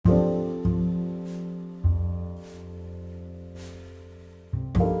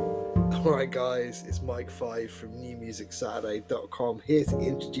Alright guys, it's Mike 5 from NewMusicSaturday.com here to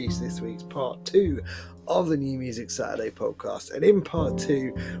introduce this week's part 2 of the New Music Saturday podcast. And in part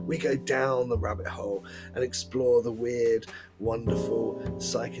 2, we go down the rabbit hole and explore the weird, wonderful,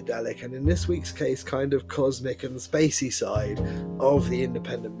 psychedelic, and in this week's case, kind of cosmic and spacey side of the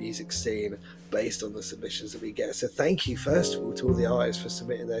independent music scene based on the submissions that we get. So thank you, first of all, to all the artists for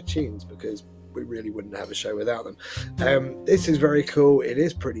submitting their tunes, because we really wouldn't have a show without them. This is very cool. It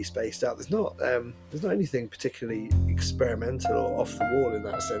is pretty spaced out. There's not anything particularly experimental or off the wall in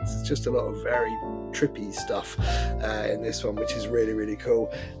that sense. It's just a lot of very trippy stuff in this one, which is really, really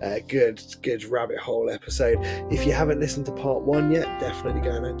cool. Good rabbit hole episode. If you haven't listened to part 1 yet, definitely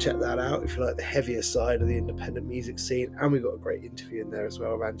go and check that out if you like the heavier side of the independent music scene. And we've got a great interview in there as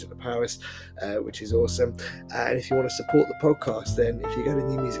well with Angela Powis, which is awesome. And if you want to support the podcast, then if you go to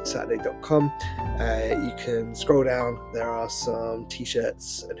newmusicsaturday.com, you can scroll down. There are some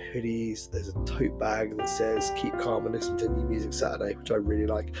t-shirts and hoodies. There's a tote bag that says keep calm and listen to New Music Saturday, which I really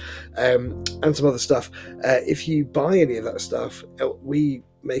like, and some other stuff. If you buy any of that stuff, we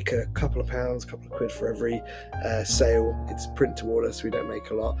make a couple of pounds, couple of quid for every sale. It's print to order, so we don't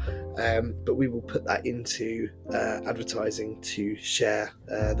make a lot, but we will put that into advertising to share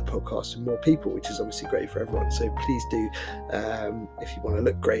the podcast with more people, which is obviously great for everyone. So please do, if you want to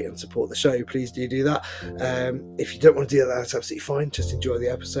look great and support the show, please do that. If you don't want to do that, that's absolutely fine. Just enjoy the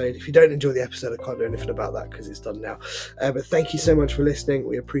episode. If you don't enjoy the episode, I can't do anything about that because it's done now. But thank you so much for listening.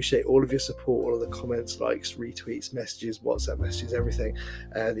 We appreciate all of your support, all of the comments, likes, retweets, messages, WhatsApp messages, everything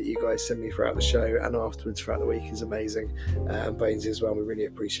that you guys send me throughout the show and afterwards throughout the week is amazing. And Bainesy as well, we really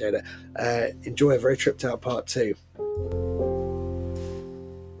appreciate it. Enjoy a very tripped out part 2.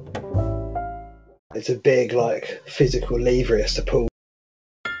 It's a big physical lever he has to pull.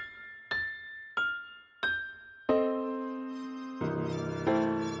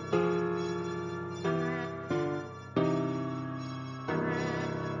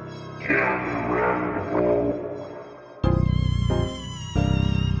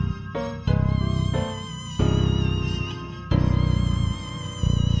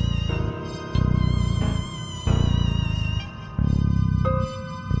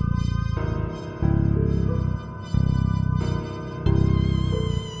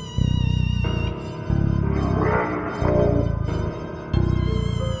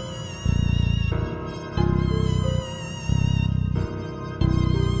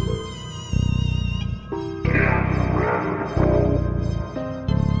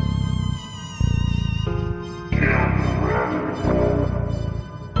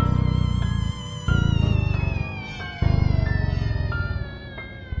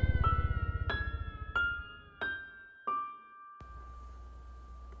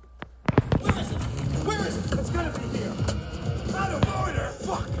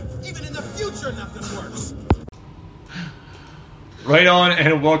 Right on,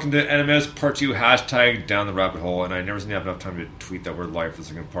 and welcome to NMS Part 2, hashtag Down the Rabbit Hole. And I never seem to have enough time to tweet that we're live for the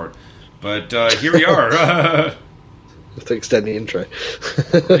second part. But here we are. I have to extend the intro.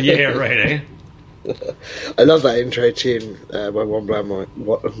 Yeah, right, eh? I love that intro tune by One Blind Mouse.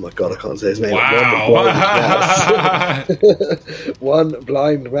 Oh my god, I can't say his name. Wow. One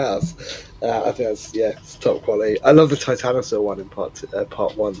Blind Mouse. I think it's top quality. I love the Titanosaur one in part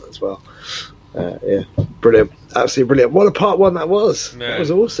 1 as well. Yeah, brilliant, absolutely brilliant. What a part 1 that was. Man, that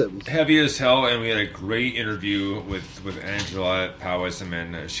was awesome, heavy as hell. And we had a great interview with Angela Powis, and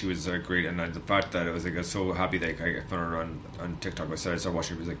man, she was great. And the fact that it was I was so happy that I found her on TikTok. I started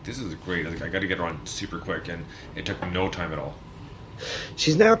watching. I was like, this is great. I got to get her on super quick, and it took no time at all.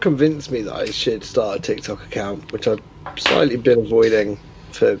 She's now convinced me that I should start a TikTok account, which I've slightly been avoiding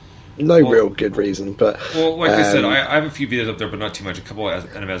for real good reason. But like I said, I have a few videos up there, but not too much. A couple of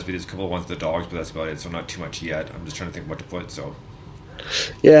NMS videos, a couple of ones with the dogs, but that's about it. So not too much yet. I'm just trying to think what to put. So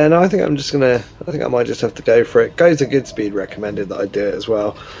yeah, no, I think I might just have to go for it. Goes to Goodspeed recommended that I do it as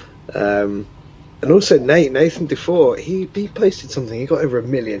well. And also Nathan Dufour, he posted something. He got over 1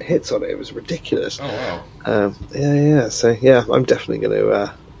 million hits on it. It was ridiculous. Oh wow. Yeah. So yeah, I'm definitely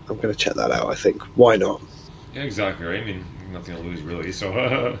gonna check that out. I think, why not? Yeah, exactly. Right. I mean, nothing to lose really.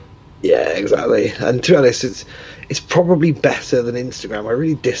 So. Yeah, exactly. And to be honest, it's probably better than Instagram. I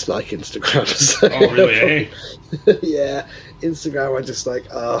really dislike Instagram. So oh, really? Yeah, Instagram, I just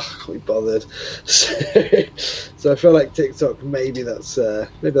can't be bothered. So I feel like TikTok, maybe that's a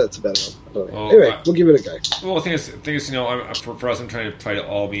better one. I don't know. Anyway, we'll give it a go. Well, the thing is, for us, I'm trying to try to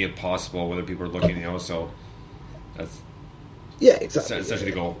all be impossible, whether people are looking, so that's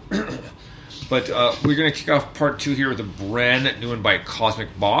essentially the goal. But we're going to kick off part 2 here with a brand new one by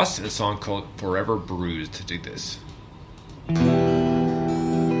Cosmic Boss, and a song called Forever Bruised. Dig this.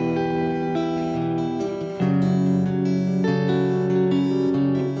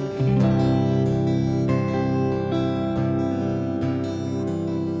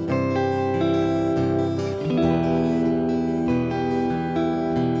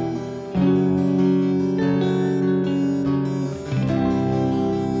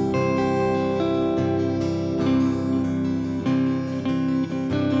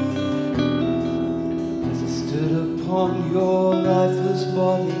 upon your lifeless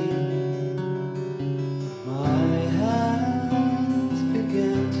body. My hands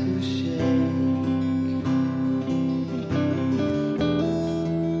began to shake.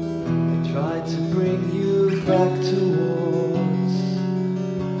 I tried to bring you back towards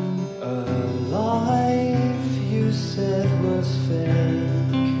a life you said was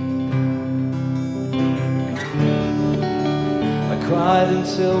fake. I cried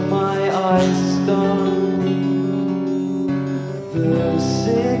until my eyes stung. The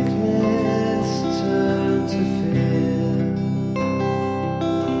sickness turned to fear.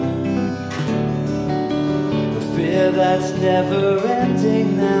 A fear that's never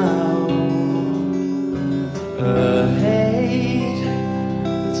ending now. A hate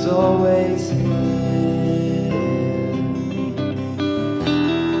that's always here.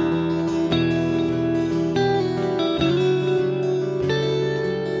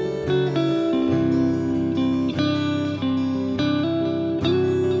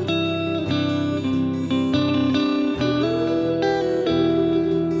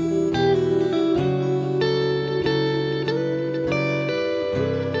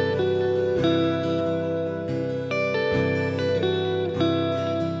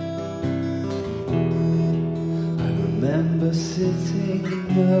 Sitting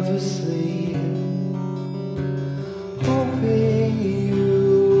nervously, hoping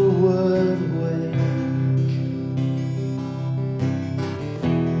you would wake.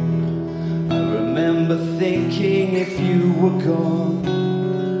 I remember thinking if you were gone,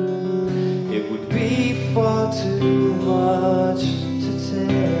 it would be far too much to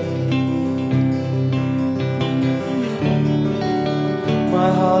take. My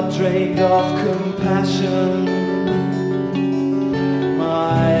heart drained of compassion.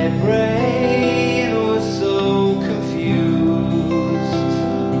 My brain was so confused.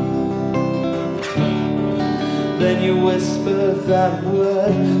 Then you whispered that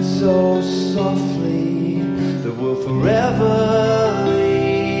word so softly that we'll forever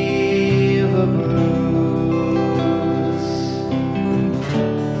leave a bruise.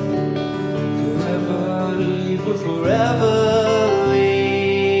 Forever leave, we'll forever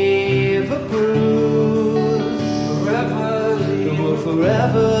leave a bruise. Forever leave, we'll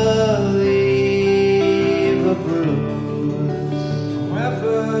forever leave a bruise.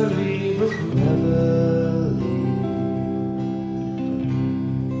 Forever leave, we'll forever leave.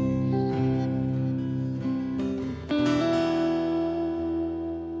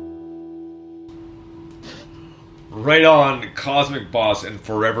 Right on, Cosmic Boss and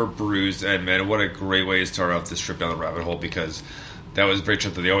Forever Bruised, and man, what a great way to start off this trip down the rabbit hole, because that was a great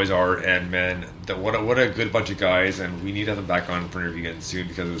trip that they always are, and man, what a good bunch of guys, and we need to have them back on for an interview again soon,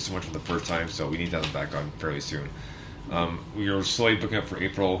 because it was so much for the first time, so we need to have them back on fairly soon. We are slowly booking up for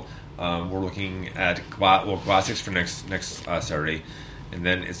April. We're looking at Classics for next Saturday, and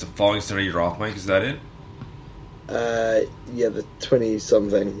then it's the following Saturday you're off, Mike, is that it? Yeah, the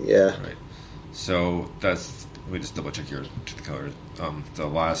 20-something, yeah. Right. So that's, let me just double check here to the color. The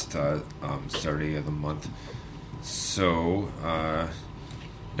last Saturday of the month. So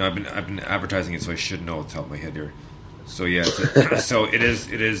no, I've been advertising it, so I should know off the top of my head here. So yeah, so it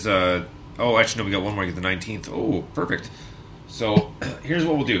is. Oh, actually, no, we got one more. The 19th. Oh, perfect. So here's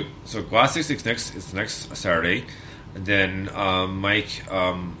what we'll do. So Glass 66 is the next Saturday, and then Mike,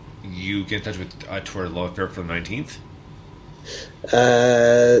 you get in touch with Tour Love Affair for the 19th.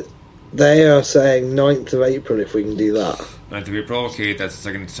 They are saying 9th of April if we can do that. 9th of April, okay, that's the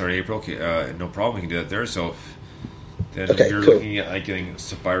second Saturday of April, okay, no problem, we can do that there. So then you're cool. Looking at getting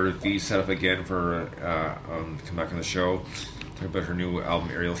Sapphire V set up again for come back on the show, talk about her new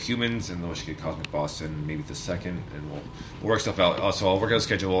album Aerial Humans, and then we'll get Cosmic Boss in maybe the second, and we'll work stuff out. Also, I'll work out a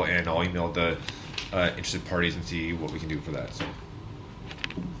schedule, and I'll email the interested parties and see what we can do for that. So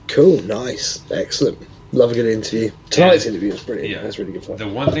cool, nice, excellent. Love a good interview. Tonight's interview was brilliant. Yeah, it was really good fun. The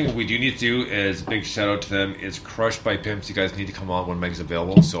one thing we do need to do is big shout out to them is Crushed by Pimps. You guys need to come on when Mike's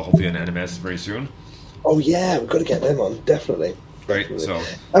available. So hopefully on NMS very soon. Oh yeah, we've got to get them on, definitely. Right. Definitely. So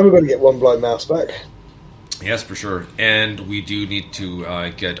and we've got to get One Blind Mouse back. Yes, for sure. And we do need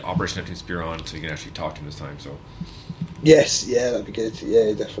to get Operation Neptune Spear on so you can actually talk to him this time. So. Yes, yeah, that'd be good.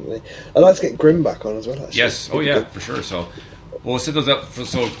 Yeah, definitely. I'd like to get Grim back on as well. Actually. Yes. Oh yeah, for sure. So. We'll set those up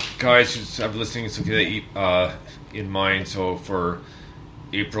so guys who have listening, so keep that in mind. So for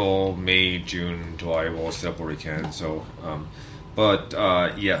April, May, June, July, we'll set up where we can. So,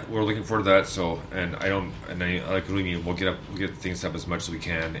 yeah, we're looking forward to that. So, we'll get things up as much as we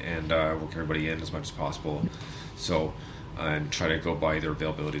can, and work everybody in as much as possible. So, and try to go by their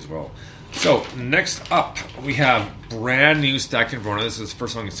availability as well. So next up, we have brand new Static Inferno. This is his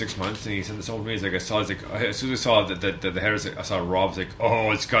first song in 6 months, and he sent this over to me. He's like, as soon as I saw the headers, I saw Rob. Was like, oh,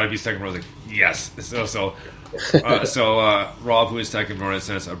 it's got to be Static Inferno. I was like, yes. So Rob, who is Static Inferno,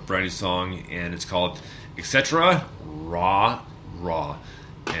 sent us a brand new song, and it's called Etc. Raw,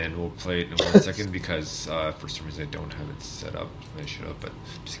 and we'll play it in 1 second because for some reason I don't have it set up. I should have, but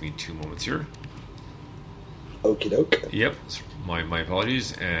just give me 2 moments here. Okie doke. Yep, my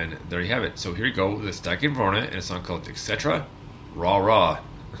apologies, and there you have it. So here you go, the Static Inferno, and a song called Etc. Raw.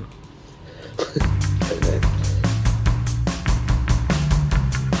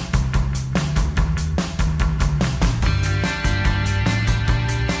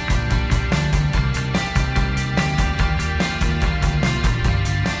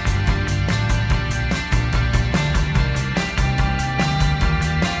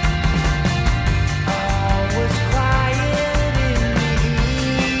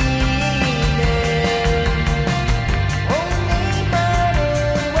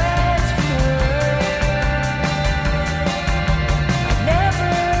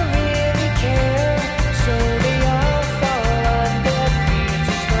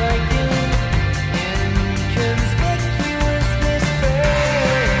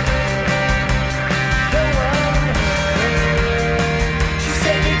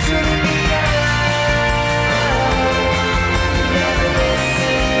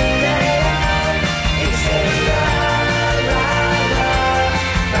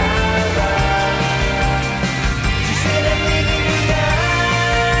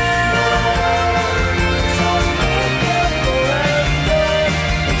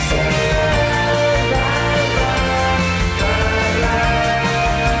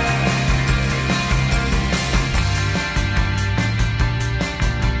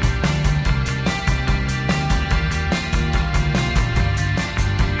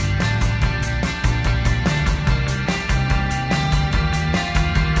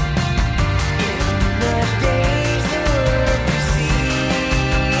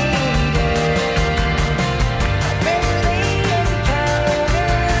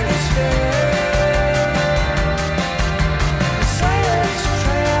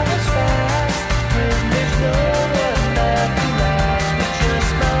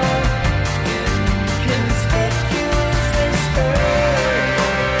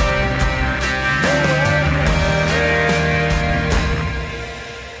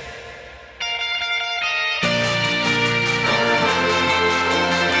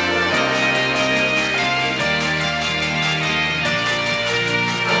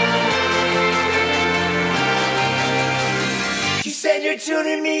 You're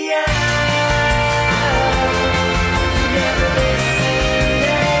tuning me out. Never listen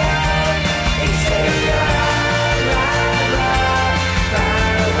out. Etc.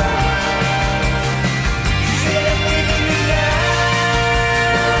 You said I'm leaving you now.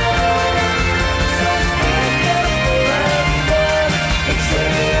 So speak up for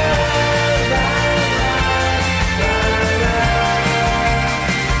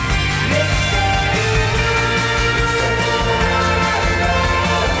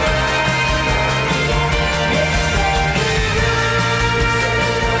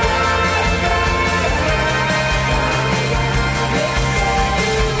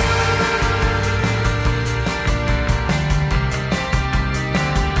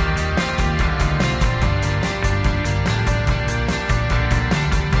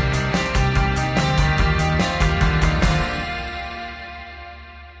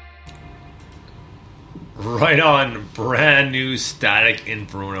Right on, brand new Static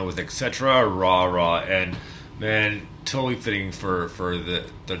Inferno with Etc. Raw, and man, totally fitting for the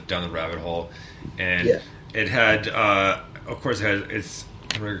Down the Rabbit Hole, and it had, of course, it has its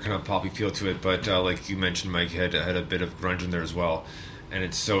kind of poppy feel to it, but like you mentioned, Mike, had a bit of grunge in there as well, and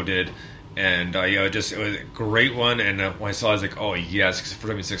it so did. And it was a great one. And when I saw it, I was like, oh yes, because for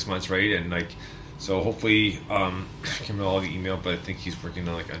having 6 months, right? And like, so hopefully, I can't remember all the email, but I think he's working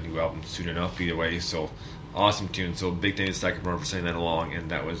on like a new album soon enough. Either way, so awesome tune. So big thanks to Static Inferno for sending that along,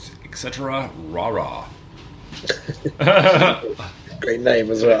 and that was Etc. Raw. Great name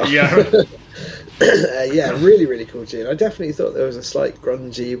as well. Yeah. Yeah, really, really cool tune. I definitely thought there was a slight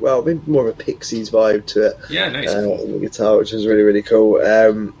grungy, well, maybe more of a Pixies vibe to it. Yeah, nice. On the guitar, which was really, really cool.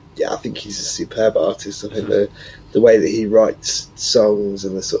 Yeah, I think he's a superb artist. I think the way that he writes songs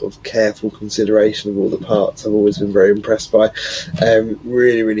and the sort of careful consideration of all the parts, I've always been very impressed by.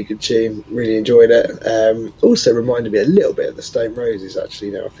 Really, really good tune. Really enjoyed it. Also reminded me a little bit of the Stone Roses,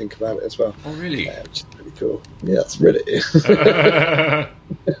 actually, now I think about it as well. Oh, really? Which is pretty cool. Yeah, it's really...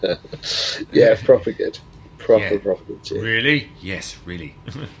 yeah, proper good. Proper good tune. Really? Yes, really.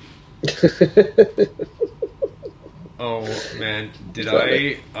 Oh man, did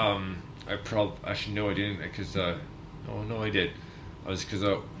I? I probably actually no, I didn't because oh no, I did. I was because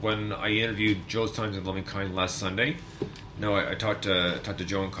when I interviewed Joe's Times and Loving Kind last Sunday, no, I talked to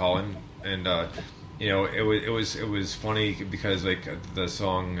Joe and Colin, and you know it was funny because like the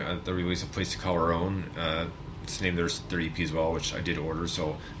song the release of Place to Call Our Own, it's named their EP as well, which I did order.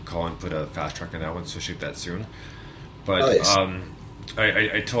 So Colin put a fast track on that one, so ship that soon. But nice.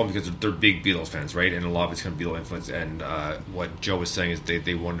 I told them because they're big Beatles fans, right? And a lot of it's kind of Beatle influence. And what Joe was saying is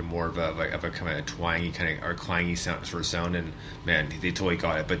they wanted more of a kind of twangy kind of or clangy sound sort of sound. And man, they totally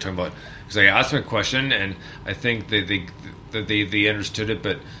got it. But talking about because I asked them a question and I think they understood it,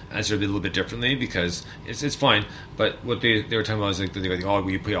 but answered it a little bit differently because it's fine. But what they were talking about is like they oh,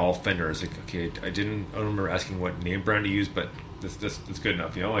 we play all Fenders. Like okay, I don't remember asking what name brand to use, but that's good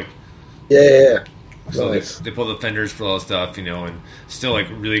enough, you know, like yeah. So nice. they pull the Fenders for all the stuff, you know, and still like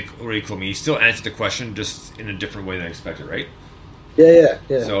really cool. I mean, he still answered the question just in a different way than I expected, right? Yeah.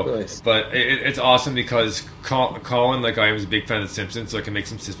 So, nice. but it's awesome because Colin, like I am, is a big fan of The Simpsons, so I can make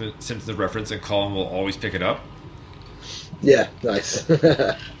some Simpsons reference, and Colin will always pick it up. Yeah, nice.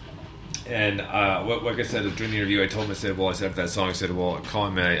 And like I said during the interview, I told him, I said after that song, I said, well,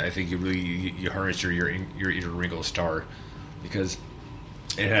 Colin, man, I think you harnessed your Ringo Starr because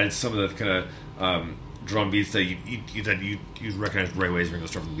it had some of the kind of drum beats that you recognize right away as Ringo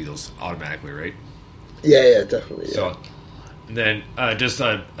Starr from the Beatles automatically, right? Yeah, definitely. Yeah. So, and then just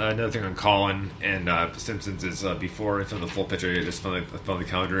another thing on Colin and Simpsons is before I found the full picture, I just found the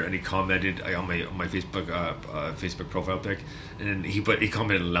calendar, and he commented on my Facebook profile pic, and then he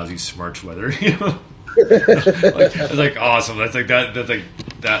commented lousy Smarch weather. You know, it's like awesome. That's like that.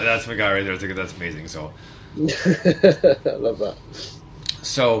 That's my guy right there. I think that's amazing. So, I love that.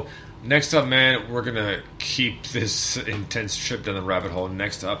 So. Next up, man, we're going to keep this intense trip down the rabbit hole.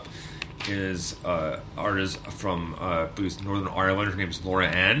 Next up is artist from Northern Ireland. Her name is Laura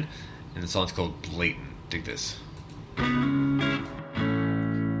Ann, and the song's called Blatant. Dig this.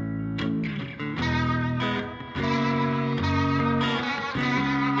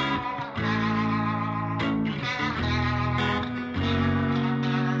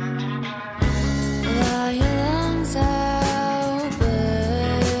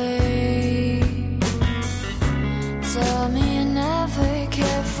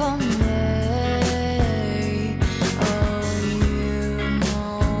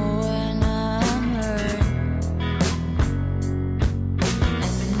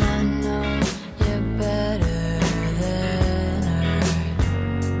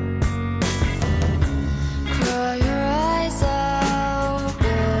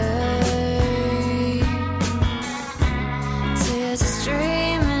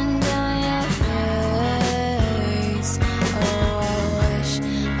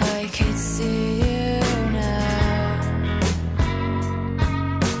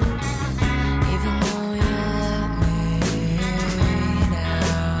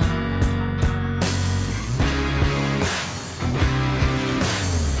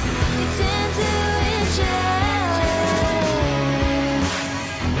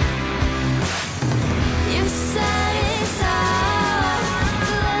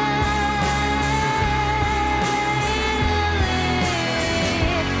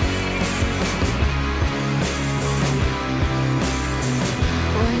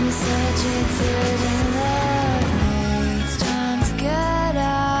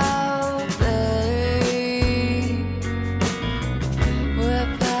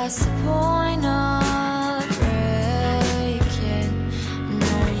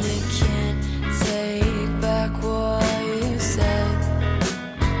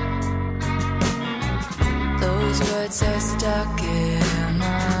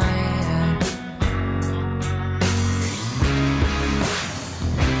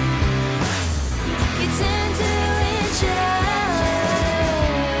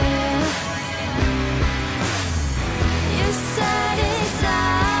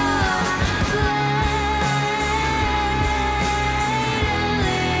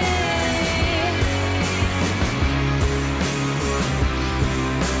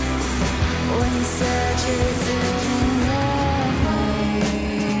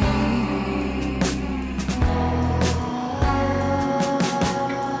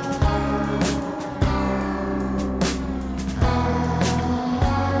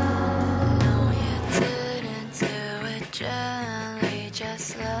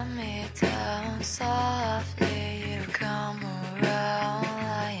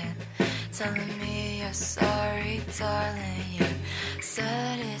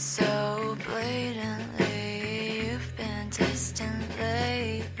 Said it so blatantly. You've been distant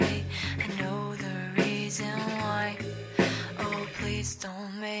lately.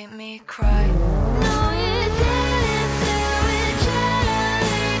 don't make me cry. No, you didn't do it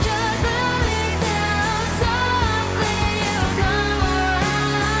gently, just let me down softly. You come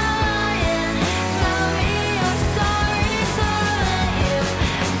around, tell me you're sorry, so that you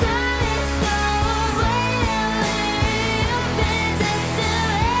said it so blatantly. You've been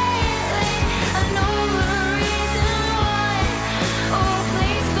distant lately, I know the reason why. Oh,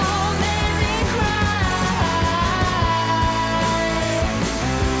 please don't make me cry.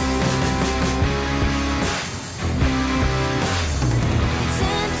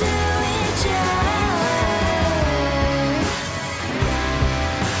 Tend to each other.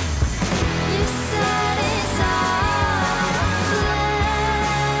 You said it's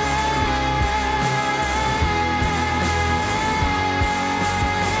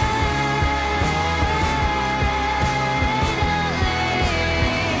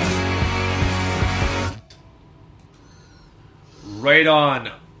Right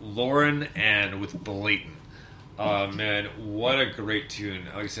on, Lauren and with Blatant. Man, what a great tune.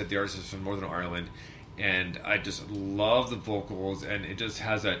 Like I said, the artist is from Northern Ireland, and I just love the vocals, and it just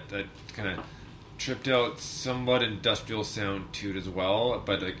has that kind of tripped out, somewhat industrial sound to it as well,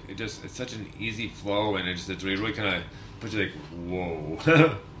 but like it's such an easy flow, and it's really kind of puts you like,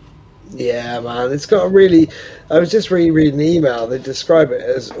 whoa. Yeah, man, it's got a really. I was just rereading the email. They describe it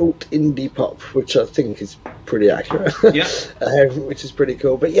as alt indie pop, which I think is pretty accurate. Yeah, which is pretty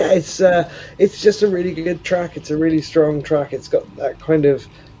cool. But yeah, it's just a really good track. It's a really strong track. It's got that kind of,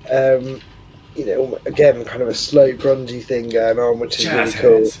 again, kind of a slow grungy thing going on, which is Jazz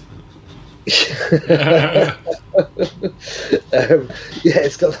really hands. cool. Yeah,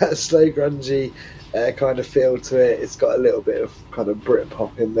 it's got that slow grungy kind of feel to it. It's got a little bit of kind of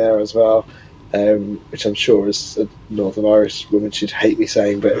Britpop in there as well, which I'm sure as a Northern Irish woman she'd hate me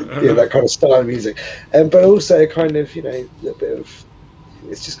saying, but that kind of style of music. But also kind of, a little bit of,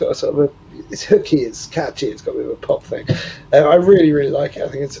 it's just got a sort of it's hooky, it's catchy, it's got a bit of a pop thing. I really, really like it. I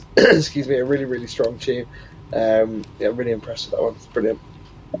think it's, excuse me, a really, really strong tune. I'm really impressed with that one. It's brilliant.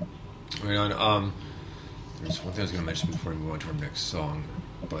 Right on. There's one thing I was going to mention before we move on to our next song,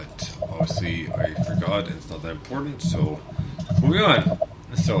 but obviously I forgot, and it's not that important, so moving on.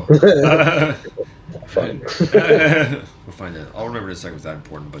 So Fine. we'll find that. I'll remember in a second if it's that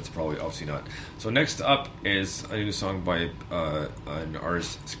important, but it's probably obviously not. So next up is a new song by an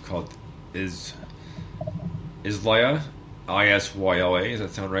artist called Islyla, Islyla. Does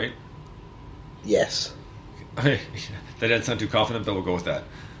that sound right? Yes. That didn't sound too confident, but we'll go with that.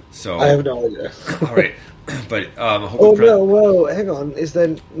 So I have no idea. all right, but I hope Oh no! Whoa, hang on. Is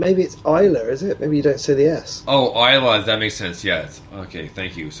then maybe it's Isla? Is it? Maybe you don't say the S. Oh, Isla, that makes sense. Yeah. Okay,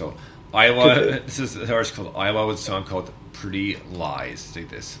 thank you. So, Isla, this is an artist called Isla with a song called Pretty Lies. Take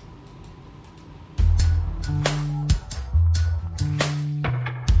this.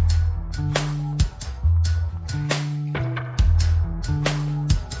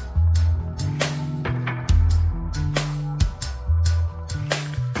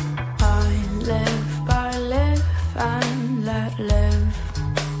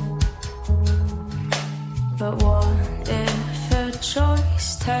 But what if a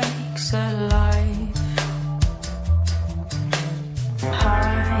choice takes a life?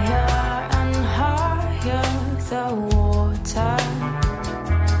 Higher and higher the water.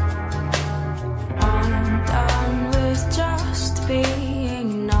 I'm done with just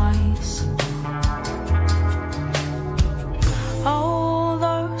being nice. All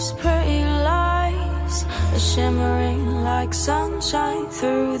those pretty lies are shimmering like sunshine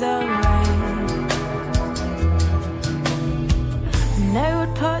through the rain. They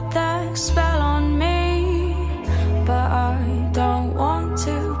would put that spell on me, but I don't want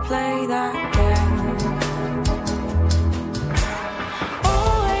to play that game.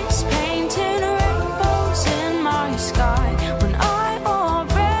 Always painting rainbows in my sky when I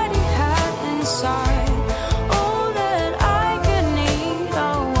already had inside all that I could need.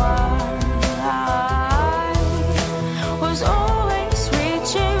 Oh, I was always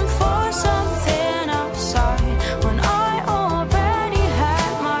reaching for something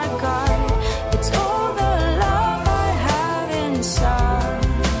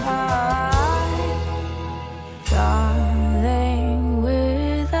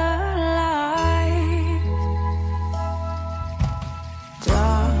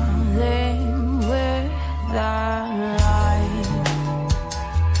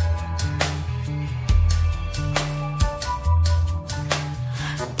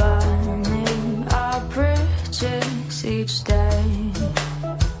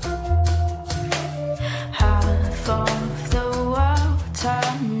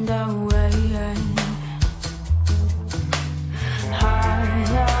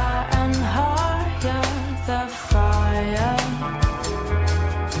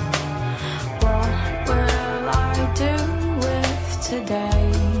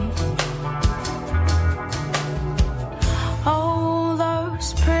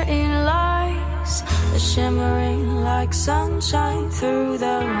shimmering like sunshine through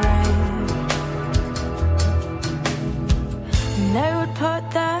the rain. And they would put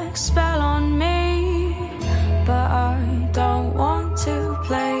their spell on me, but I don't want to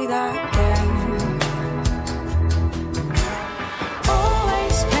play that game.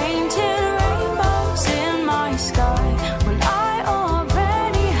 Always painting rainbows in my sky when I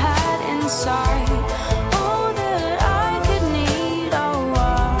already had inside all that I could need. Oh,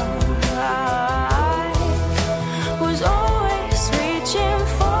 I was always reaching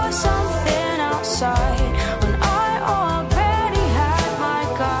for something outside when I already had my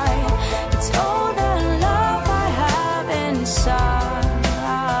guide. It's all the love I have inside.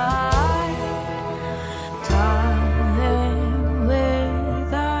 Darling,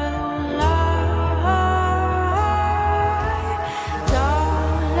 with a lie.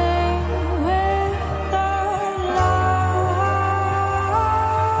 Darling, with a lie.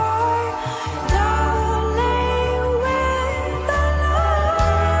 Darling, with a lie.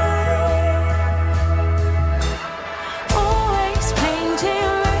 Always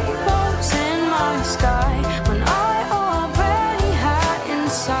painting rainbows in my sky when I already had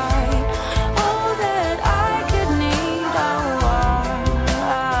inside all that I could need. Oh,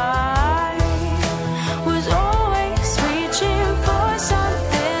 I was always reaching for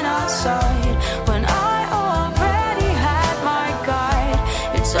something outside when I already had my guide.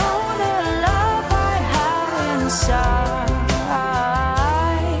 It's all the love I have inside.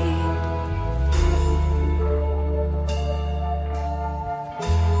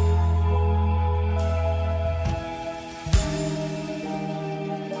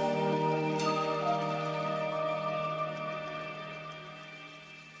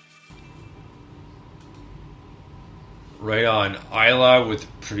 Right on. Isla with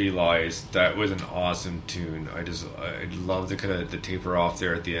Pretty Lies. That was an awesome tune. I love the kind of the taper off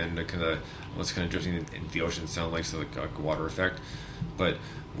there at the end. The kind of almost kind of drifting into the ocean sound like a water effect. But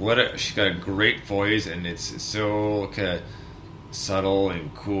she got a great voice, and it's so kind of subtle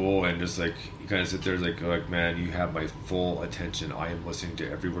and cool, and just like you kind of sit there like man, you have my full attention. I am listening to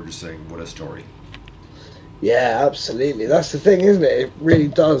every word you're saying. What a story. Yeah, absolutely. That's the thing, isn't it? It really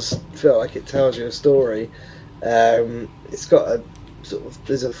does feel like it tells you a story. It's got a sort of,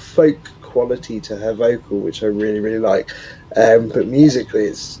 there's a folk quality to her vocal, which I really, really like. But musically,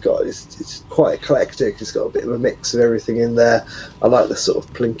 it's quite eclectic. It's got a bit of a mix of everything in there. I like the sort of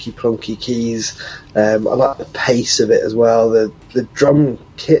plinky plonky keys. I like the pace of it as well. The drum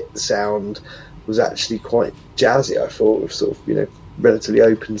kit sound was actually quite jazzy, I thought, with sort of, relatively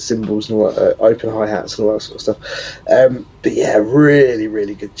open cymbals and all that, open hi-hats and all that sort of stuff. But yeah, really,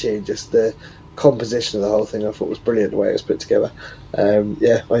 really good tune. Just the composition of the whole thing I thought was brilliant, the way it was put together.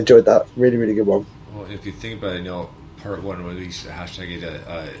 Yeah, I enjoyed that. Really, really good one. Well, if you think about it, part one was hashtag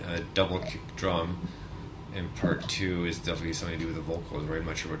a double kick drum, and part two is definitely something to do with the vocals. Very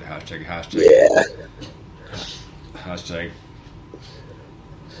much about the hashtag. Yeah. Hashtag.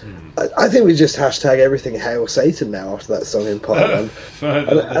 I think we just hashtag everything Hail Satan now after that song in part one.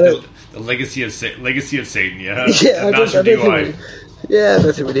 The legacy of Satan. Yeah. Yeah, I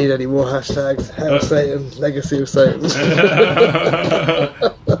don't think we need any more hashtags. Hail Satan, legacy of Satan.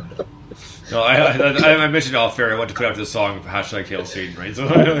 No, I mentioned off air. I want to put out this song hashtag Hail Satan, right? So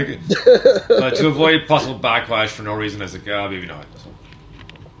to avoid possible backlash for no reason, I was like, maybe not. So.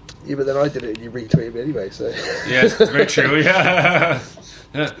 Yeah, but then I did it and you retweeted me anyway, so. Yes, very true. Yeah.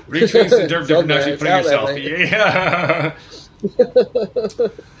 Retweets and different actually putting yourself. Yeah.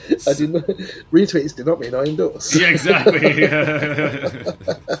 I didn't. Retweets did not mean I endorse. Yeah, exactly.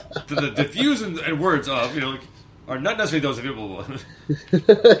 the views and words of are not necessarily those of people.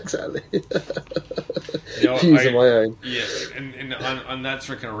 Exactly. Views of my own. Yeah, and on that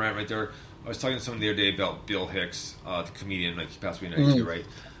sort of kind of rant right there, I was talking to someone the other day about Bill Hicks, the comedian, like he passed away in '92, right?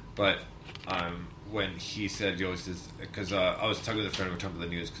 But when he said, because I was talking with a friend, we were talking about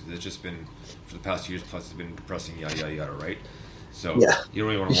the news, because it's just been, for the past years plus, it's been depressing, yada, yada, right? So you don't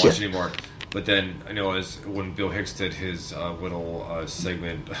really want to watch it anymore. But then I know as when Bill Hicks did his little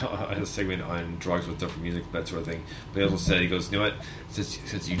segment on drugs with different music, that sort of thing. But he also said, he goes, you know what?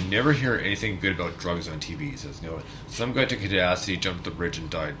 Says you never hear anything good about drugs on TV. He says, some guy took acid, jumped the bridge and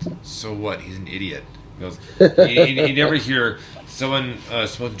died. So what? He's an idiot. He goes, you never hear someone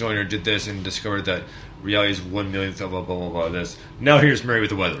smoked a joint or did this and discovered that reality is 1/millionth of blah blah blah blah this. Now here's Married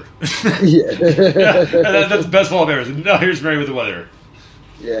with the Weather. Yeah. That's the best of all ever. Now here's Married with the Weather.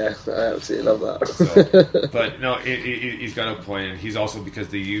 Yeah, I absolutely love that. So, but no, he's got a point, and he's also, because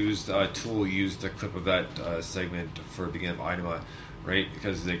they used Tool used a clip of that segment for the beginning of Inema, right?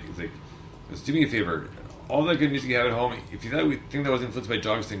 Because they do me a favor, all that good music you have at home, if you think that was influenced by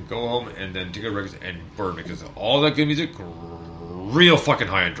drugs, then go home and then take out records and burn it, because all that good music, real fucking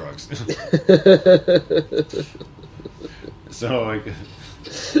high on drugs. So, like...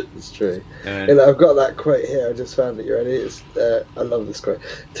 It's true. And I've got that quote here. I just found it. You ready? I love this quote.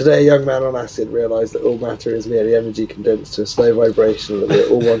 Today, a young man on acid realised that all matter is merely energy condensed to a slow vibration, and that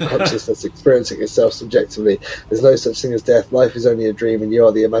we're all one consciousness experiencing itself subjectively. There's no such thing as death. Life is only a dream, and you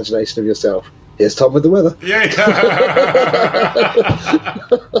are the imagination of yourself. Here's Tom with the weather. Yeah.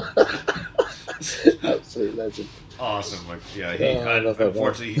 Absolute legend. Awesome. Like, yeah.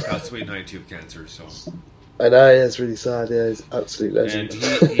 Unfortunately, he passed away at 92 of cancer. So. I know, yeah, it's really sad. Yeah, he's an absolute legend. And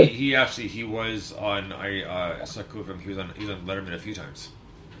he was on. I saw a quote from him. He was on Letterman a few times.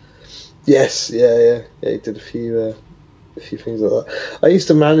 Yes, yeah. He did a few things like that. I used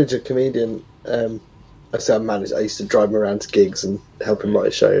to manage a comedian. I used to drive him around to gigs and help him write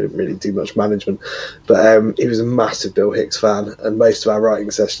a show. I didn't really do much management, but he was a massive Bill Hicks fan, and most of our writing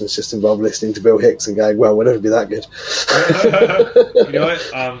sessions just involved listening to Bill Hicks and going, "Well, we'll never be that good." You know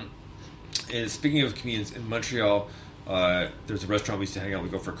what? And speaking of comedians, in Montreal, there's a restaurant we used to hang out. We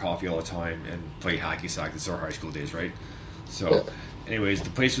go for coffee all the time and play hacky sack. This is our high school days, right? So, anyways, the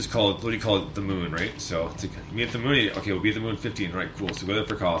place was called, what do you call it? The Moon, right? So, it's like, you meet at the Moon. Okay, we'll be at the Moon 15. Right, cool. So, we go there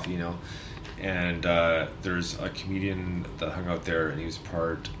for coffee, you know. And there's a comedian that hung out there, and he was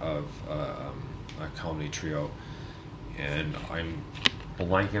part of a comedy trio. And I'm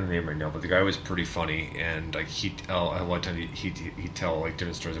blanking on the name right now, but the guy was pretty funny. And like at one time he'd tell like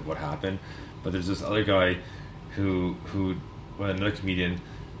different stories of what happened. But there's this other guy who another comedian,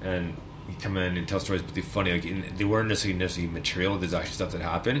 and he'd come in and tell stories, but they're funny. Like they weren't necessarily material. There's actually stuff that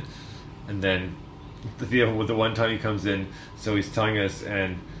happened. And then the one time he comes in, so he's telling us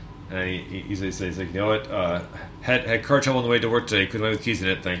and he says like, you know what, had car trouble on the way to work today, couldn't find the keys in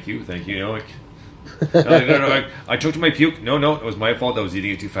it, thank you, you know, like, no, I took to my puke, no, it was my fault, I was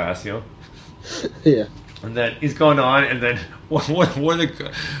eating it too fast, you know. Yeah. And then he's gone on, and then one of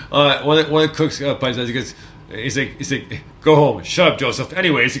the cooks pipes out, he goes, he's like, go home, shut up, Joseph.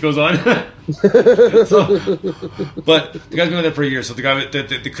 Anyways, he goes on. So, but the guy's been on there for a year, so the guy,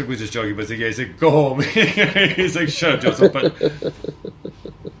 the cook was just joking, but he's like, go home. He's like, shut up, Joseph.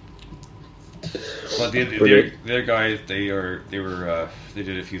 But the other guys, they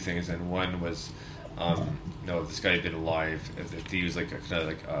did a few things, and one was, this guy had been alive. If they use like a kind of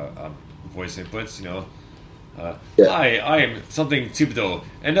like voice inputs, you know. Hi, I am something stupido,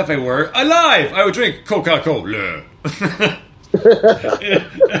 and if I were alive, I would drink Coca-Cola.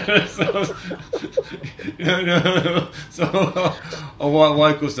 So a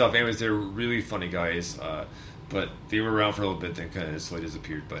lot of cool stuff. Anyways, they're really funny guys, but they were around for a little bit, then kind of slowly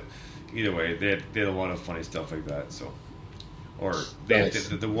disappeared. But either way, they had a lot of funny stuff like that. So. Or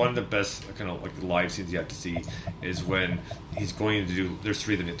the one of the best kind of like the live scenes you have to see is when he's going to do. There's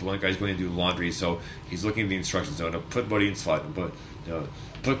three of them. The one guy's going to do laundry, so he's looking at the instructions. Put body in slot, and put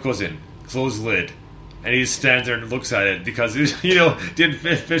clothes in, close lid, and he stands there and looks at it because didn't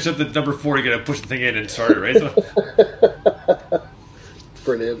finish up the number 4. You got to push the thing in and start it, right? So,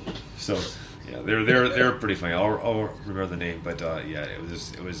 brilliant. So. Yeah, they're pretty funny. I'll remember the name, but it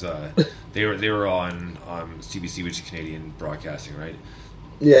was they were on CBC, which is Canadian Broadcasting, right?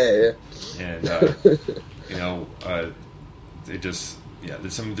 Yeah. And they just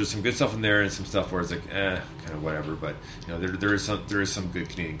there's some good stuff in there and some stuff where it's like kind of whatever, but there is some good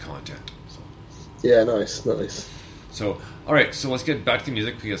Canadian content. So. Yeah, nice. So all right, so let's get back to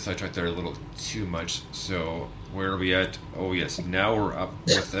music. We got sidetracked there a little too much. So. Where are we at? Oh yes, now we're up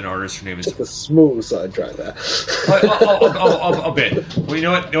with an artist. Her name is just a small sidetrack there. A bit. Well, you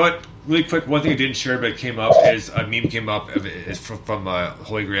know what? Really quick, one thing I didn't share, but it came up is a meme came up. It's from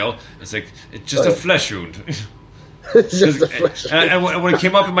Holy Grail. It's like it's just a flesh wound. And when it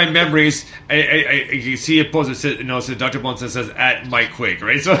came up in my memories, I you see it posted. Said Dr. Bones says at Mike Quake,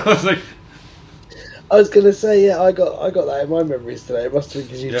 right? So I was like. I was going to say, I got that in my memories today. It must have been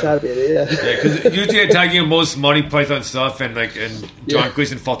because you tagged it, Yeah, because usually I tag you most Monty Python stuff and John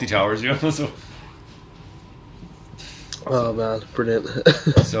Cleese and Faulty Towers, So. Oh man, brilliant!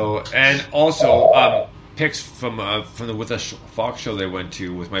 So and also pics from the With Us Fox show they went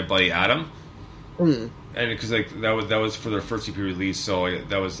to with my buddy Adam, and because that was for their first EP release, so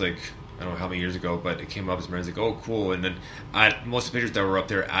that was like. I don't know how many years ago, but it came up as Marin's like, oh, cool. And then most of the pictures that were up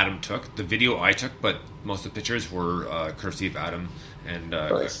there, Adam took. The video I took, but most of the pictures were courtesy of Adam and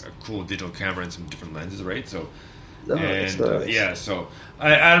nice. a cool digital camera and some different lenses, right? So, nice. So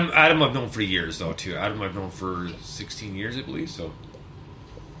Adam I've known for years, though, too. Adam I've known for 16 years, I believe, so.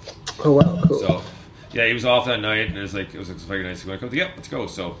 Oh, wow, cool. So, yeah, he was off that night, and it was very nice. He went, yeah, let's go.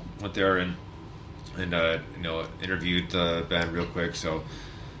 So, went there, and and interviewed the band real quick. So,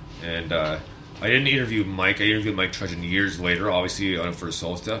 and I didn't interview Mike. I interviewed Mike Trudgeon years later, obviously on First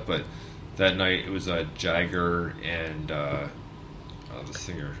Soul stuff. But that night it was Jagger and the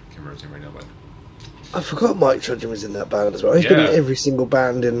singer. I can't remember his name right now, but. I forgot Mike Trudgeon was in that band as well. He's been in every single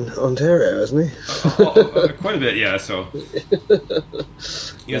band in Ontario, hasn't he? Quite a bit, yeah. So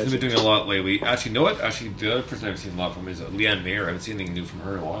he hasn't been doing a lot lately. Actually, you know what? Actually, the other person I've seen a lot from is Leanne Mayer. I haven't seen anything new from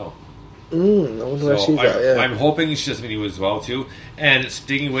her in a while. I wonder where she's at, yeah. I'm hoping she does something new as well, too. And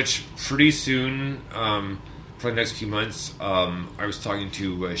speaking of which, pretty soon, for the next few months, I was talking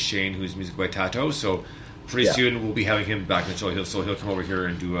to Shane, who's music by Tato. So pretty soon we'll be having him back in the show. So he'll come over here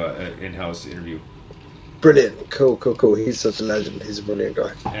and do an in-house interview. Brilliant. Cool. He's such a legend. He's a brilliant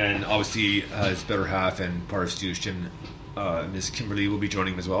guy. And obviously his better half and part of Stewston, Miss Kimberly, will be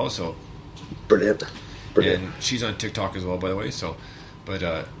joining him as well. So Brilliant. And she's on TikTok as well, by the way. So, but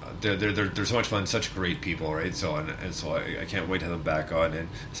they're so much fun, such great people, right? So and so I can't wait to have them back on, and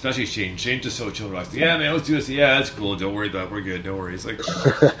especially Shane. Shane's just so chill and relaxed. Yeah, man, let's do this. Yeah, that's cool. Don't worry about it. We're good. No worries. Like,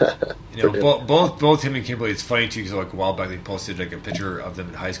 both him and Kimberly. It's funny too because like a while back they posted like a picture of them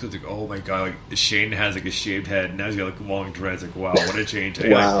in high school. It's like, oh my god, like Shane has like a shaved head, and now he's got like long dreads. Like, wow, what a change.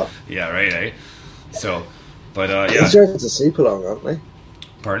 Wow. Like, yeah, right. Eh? So, but yeah. His dreads are super long, aren't they?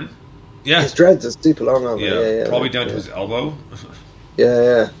 Pardon? Yeah. His dreads are super long, aren't they? Yeah, probably down to his elbow.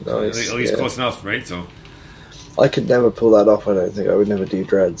 Yeah. Nice. At least close enough, right? So I could never pull that off. I don't think I would never do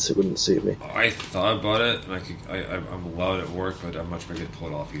dreads. It wouldn't suit me. I thought about it, and I'm allowed at work, but I'm much more good to pull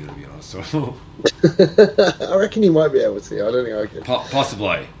it off either, to be honest. So I reckon you might be able to. I don't think I could.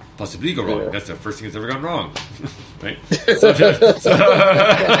 Possibly go wrong. That's the first thing that's ever gone wrong, right?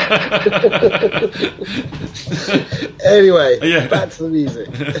 Anyway, back to the music.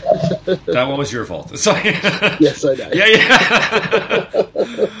 That one was your fault. Sorry. Yes, I know. Yeah.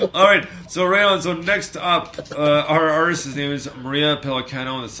 All right. So right on. So next up, our artist's name is Maria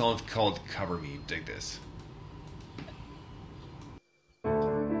Pelicano, and the song's called "Cover Me." Dig this.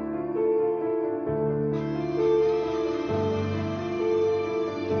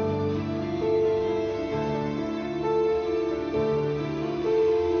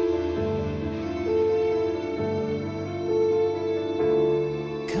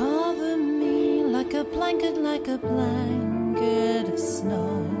 Like a blanket of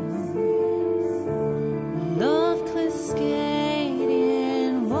snow, love cascading,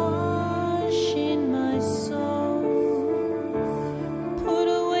 washing my soul. Put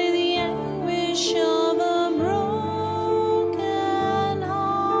away the anguish of a broken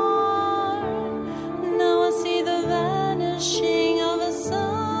heart. Now I see the vanishing of a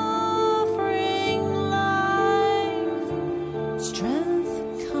suffering life.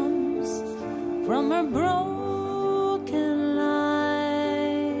 Strength comes from her broken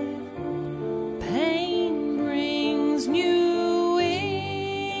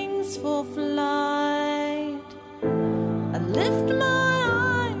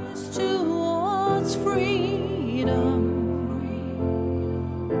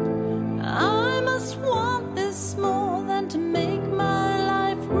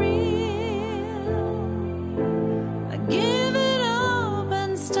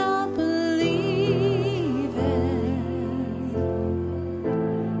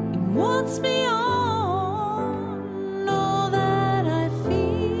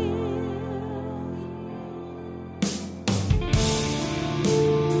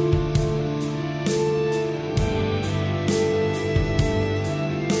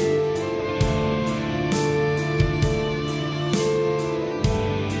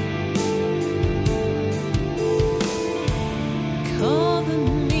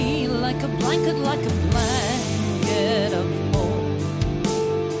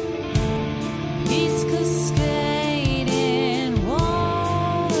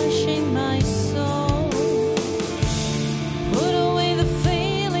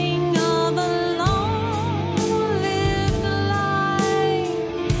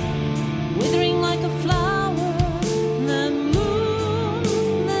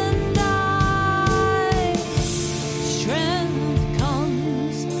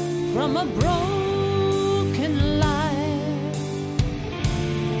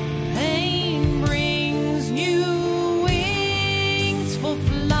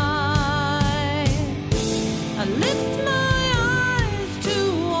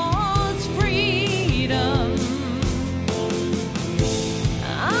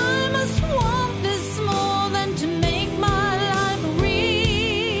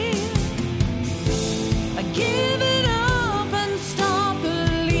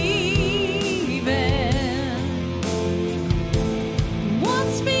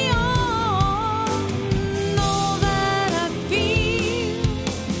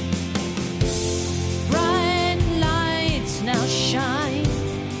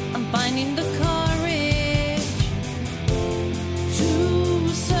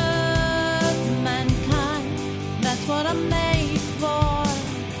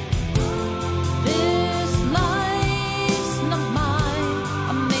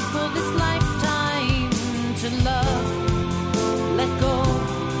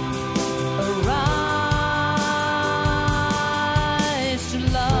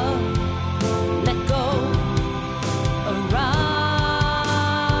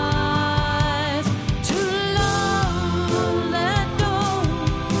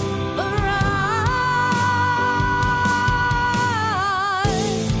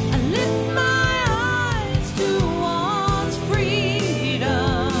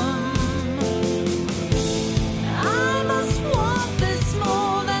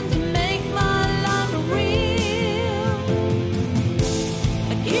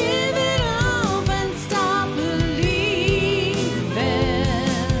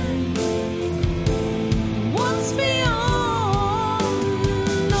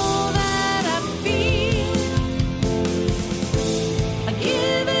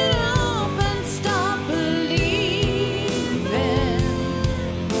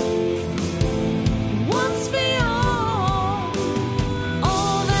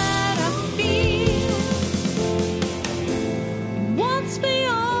it's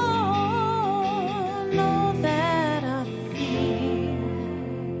beyond all that I feel.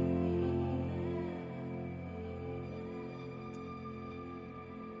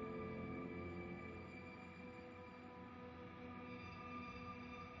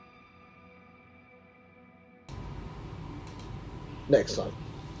 Next time.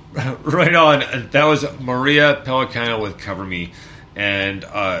 Right on. That was Maria Pellicano with "Cover Me," and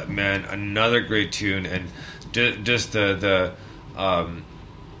man, another great tune, and just the kind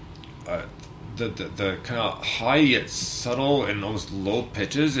of high yet subtle and almost low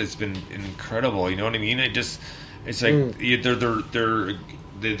pitches. It's been incredible. You know what I mean? It's like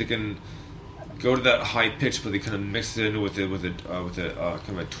they can go to that high pitch, but they kind of mix it in with a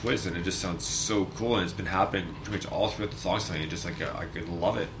kind of a twist, and it just sounds so cool. And it's been happening pretty much all throughout the song tonight. Just like I could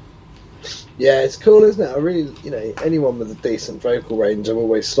love it. Yeah, it's cool, isn't it? I really, anyone with a decent vocal range, I'm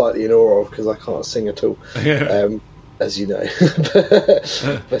always slightly in awe of because I can't sing at all, as you know.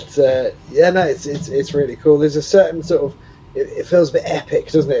 but yeah, no, it's really cool. There's a certain sort of, it feels a bit epic,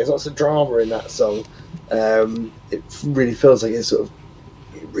 doesn't it? There's lots of drama in that song. It really feels like it's sort of,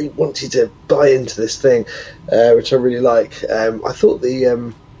 it really wants you to buy into this thing, which I really like. I thought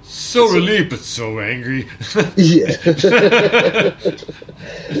the so relieved but so angry. Yeah.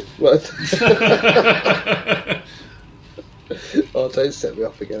 What? Oh, don't set me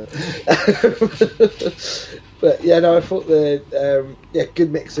off again. But yeah, no, I thought the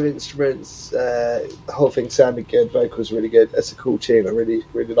good mix of instruments. The whole thing sounded good. Vocals really good. It's a cool tune. I really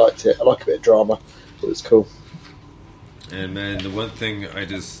liked it. I like a bit of drama. It was cool. And man, the one thing I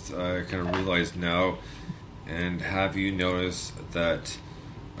just kind of realized now, and have you noticed that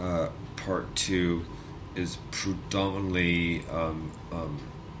part 2 is predominantly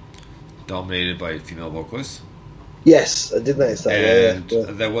dominated by female vocalists? Yes, I did notice that. And yeah.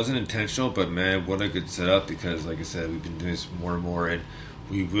 that wasn't intentional, but man, what a good setup, because like I said, we've been doing this more and more, and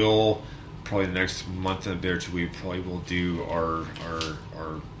we will probably the next month and a bit or two, we probably will do our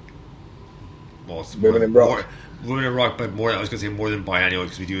well, Women in Rock. Women in Rock, but more. I was going to say more than biannual,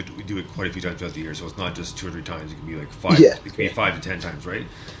 because we do it quite a few times throughout the year. So it's not just 2 or 3 times. It can be like 5. Yeah. It can be 5 to 10 times, right?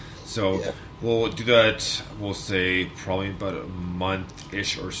 So we'll do that. We'll say probably about a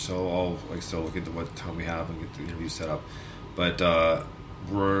month-ish or so. I'll still look into what time we have and get the interview set up. But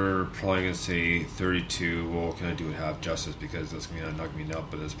we're probably going to say 32. We'll kind of do it half justice, because that's going to be not going to be enough.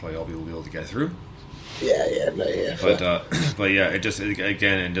 But that's probably all we'll be able to get through. Yeah. But yeah,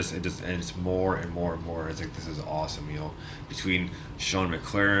 it's more and more and more. It's like, this is awesome, between Sean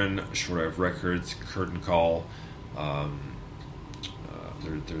McLaren, Short Wave Records, Curtain Call,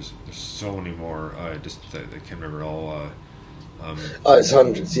 there's so many more. I can't remember all. It's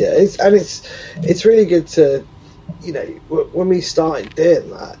hundreds. Yeah, it's really good to, when we started doing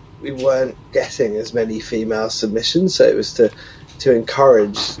that, we weren't getting as many female submissions, so it was to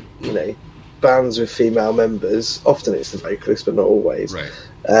encourage, bands with female members. Often it's the vocalist, but not always. Right.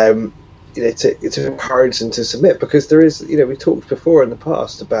 To encourage them to submit, because there is, we talked before in the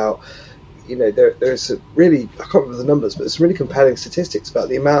past about, there's really, I can't remember the numbers, but there's some really compelling statistics about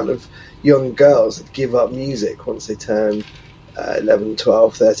the amount of young girls that give up music once they turn 11,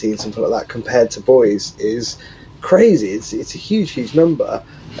 12, 13, something like that, compared to boys is crazy. It's a huge number.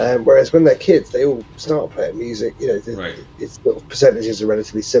 Whereas when they're kids, they all start playing music. It's sort of percentages are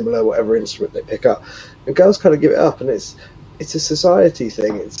relatively similar, whatever instrument they pick up. And girls kind of give it up, and it's a society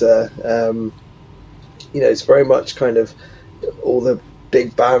thing. It's it's very much kind of all the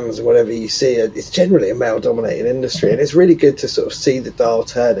big bands and whatever you see. It's generally a male-dominated industry, and it's really good to sort of see the dial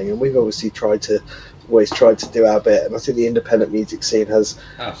turning. And we've obviously always tried to do our bit, and I think the independent music scene has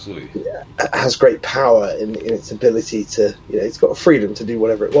great power in its ability to, it's got a freedom to do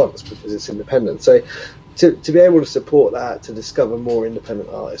whatever it wants because it's independent. So to be able to support that, to discover more independent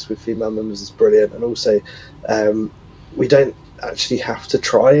artists with female members is brilliant. And also we don't actually have to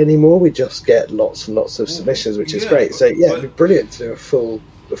try anymore. We just get lots and lots of submissions, which is great. So it'd be brilliant to do a full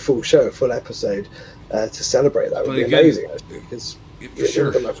show, a full episode to celebrate that. Would be amazing, actually, because we've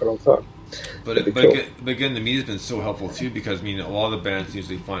done that for a long time. But again, the media's been so helpful too, because a lot of the bands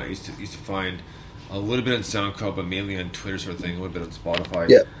usually used to find a little bit on SoundCloud, but mainly on Twitter sort of thing, a little bit on Spotify.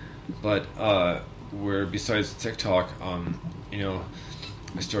 Yeah. But where besides TikTok,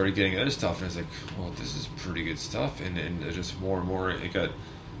 I started getting other stuff, and I was like, well, this is pretty good stuff, and just more and more, it got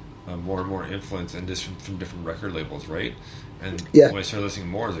more and more influence, and just from different record labels, right? And when I started listening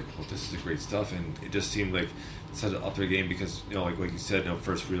more, I was like, well, this is great stuff, and it just seemed like set up their game, because like you said,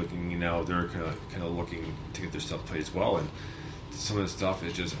 first we're looking, now they're kind of looking to get their stuff played as well, and some of the stuff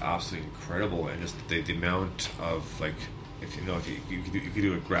is just absolutely incredible, and just the amount of if you could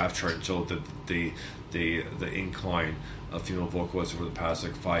do a graph chart and show the incline of female vocalists over the past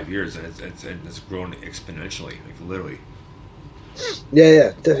like 5 years, and it's grown exponentially, like literally.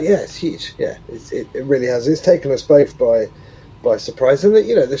 Yeah, it's huge. Yeah, it really has. It's taken us both by surprise, and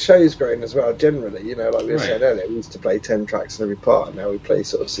the show's grown as well. Generally, like we were saying earlier, we used to play 10 tracks in every part, and now we play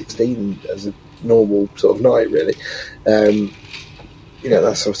sort of 16 as a normal sort of night, really.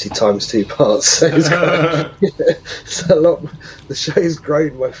 That's obviously times 2 parts, so it's a lot. The show's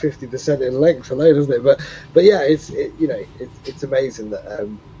grown by 50% in length alone, isn't it? But yeah, it's amazing that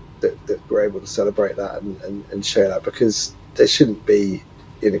we're able to celebrate that and share that, because there shouldn't be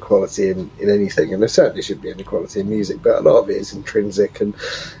inequality in anything, and there certainly should be inequality in music, but a lot of it is intrinsic, and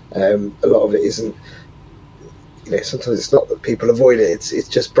a lot of it isn't. Sometimes it's not that people avoid it; it's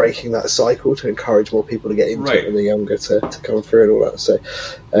just breaking that cycle to encourage more people to get into it when they're younger to come through and all that. So,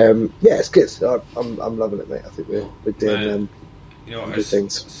 it's good. I'm loving it, mate. I think we're doing good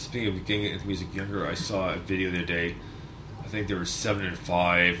things. Speaking of getting into music younger, I saw a video the other day. I think they were 7 and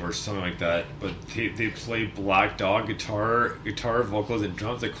 5 or something like that, but they played Black Dog guitar, vocals, and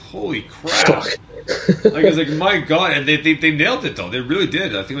drums. Like, holy crap! Like, I was like, my god! And they nailed it though. They really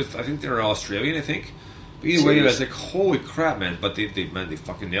did. I think they're Australian. I think. But either way, I was like, holy crap, man! But they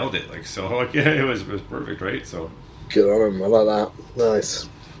fucking nailed it. Like, so like, yeah, it was perfect, right? So good on them. I like that. Nice.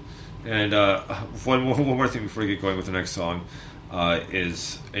 And one more thing before we get going with the next song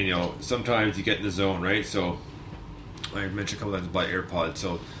is, sometimes you get in the zone, right? So I mentioned a couple times about AirPods.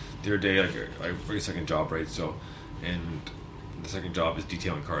 So the other day, I work a second job, right? So, and the second job is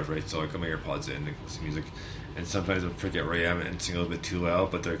detailing cars, right? So I got my AirPods in and listen to music, and sometimes I forget where I am and sing a little bit too loud.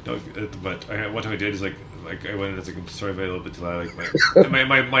 But they're like, no. But one time I did is like I went and it's like, I'm sorry if I a little bit too loud. Like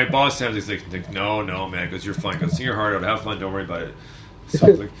my boss Sam is like, no, man, because you're fine. Go sing your heart out, have fun, don't worry about it. So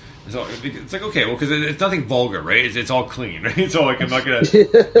it's like. So it's like, okay, well, because it's nothing vulgar, right? It's all clean, right? So like, I'm not gonna,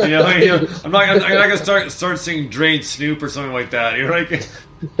 I'm not gonna start singing "Drain Snoop" or something like that. Like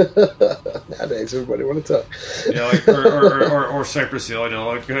nowadays, everybody want to talk. Like or Cypress Hill.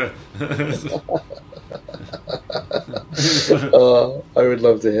 Like. I would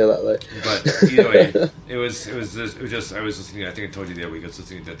love to hear that though. But either way, it was just I was listening. I think I told you the other week I was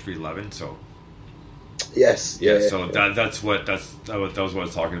listening to 311. So. Yes. Yeah. So that was what I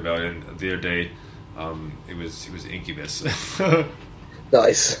was talking about. And the other day, it was Incubus.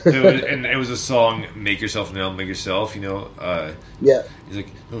 Nice. It was a song, "Make Yourself Now, Make Yourself." Yeah. He's like,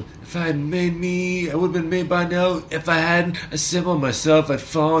 if I had made me, I would have been made by now. If I hadn't assembled myself, I'd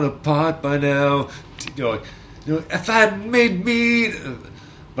fallen apart by now. If I had made me.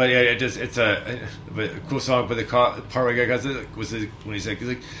 But yeah, it's a cool song. But the part where I got it was when he's like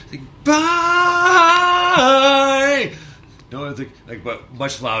bye. No, it's like but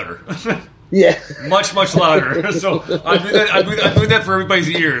much louder. Yeah, much louder. So I'm doing that for everybody's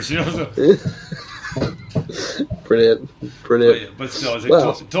ears. So. Brilliant. But still, it's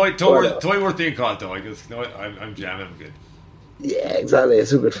totally worth the incon though. Like, I'm jamming. I'm good. Yeah, exactly.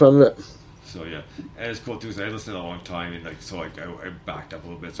 It's all good fun, isn't it? So yeah, and it's cool too. So I listened a long time, and I backed up a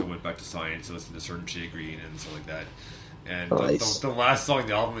little bit. So I went back to Science, and listened to certain Shea Green and stuff like that. And nice. the last song,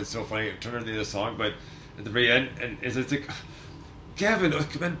 the album is so funny. It turned into the song, but at the very end, and it's like, Gavin,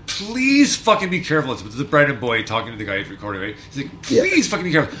 man, please fucking be careful. It's the Brandon Boy talking to the guy who's recording, right? He's like, please fucking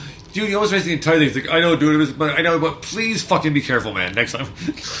be careful. Dude, he almost makes the entire thing. He's like, I know, dude, but please fucking be careful, man, next time.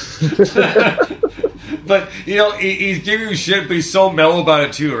 But, he's giving you shit, but he's so mellow about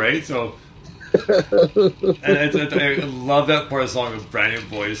it too, right? So... and I love that part of the song with Brandon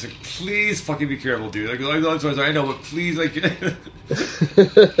Boy. It's like, please fucking be careful, dude. I know, but please, like.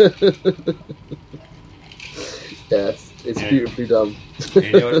 Yeah, it's beautifully done.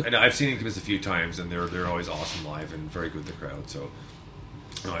 And I've seen Incubus a few times, and they're always awesome live and very good with the crowd. So,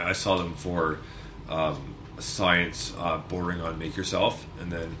 I saw them for Science, bordering on Make Yourself,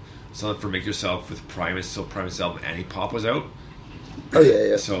 and then saw them for Make Yourself with Primus. So Primus' album Anti-Pop was out. Oh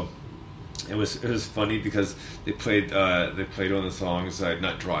yeah. So. It was funny because they played one of the songs,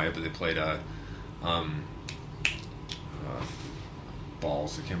 not Drive, but they played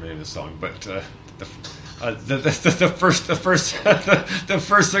Balls. I can't remember the song, but the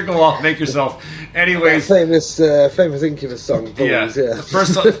first single off Make Yourself. Anyways, famous Incubus song. Balls, yeah. The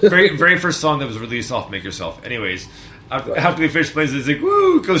first very first song that was released off Make Yourself. Anyways, after they finished playing, it's like,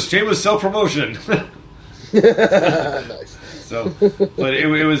 woo, goes shameless self promotion. Nice. So, but it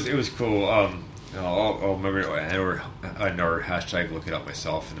was cool. I'll remember our hashtag. Look it up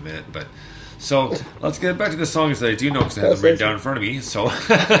myself in a minute. But so let's get back to the songs that I do know because I have them written down in front of me. So,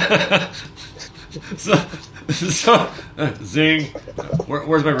 so zing.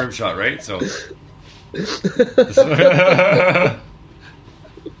 Where's my rim shot? Right. So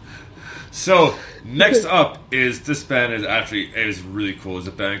So next up is this band is really cool. It's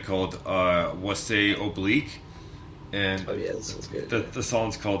a band called Wasay Oblique, and the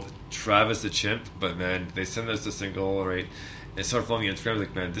song's called Travis the Chimp. But man, they sent us the single, right? And started following me on Instagram.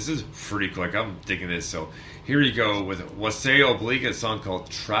 Like, man, this is pretty cool. Like, I'm digging this. So here you go with Wasay Oblique, a song called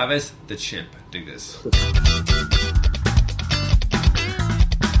Travis the Chimp. Dig this.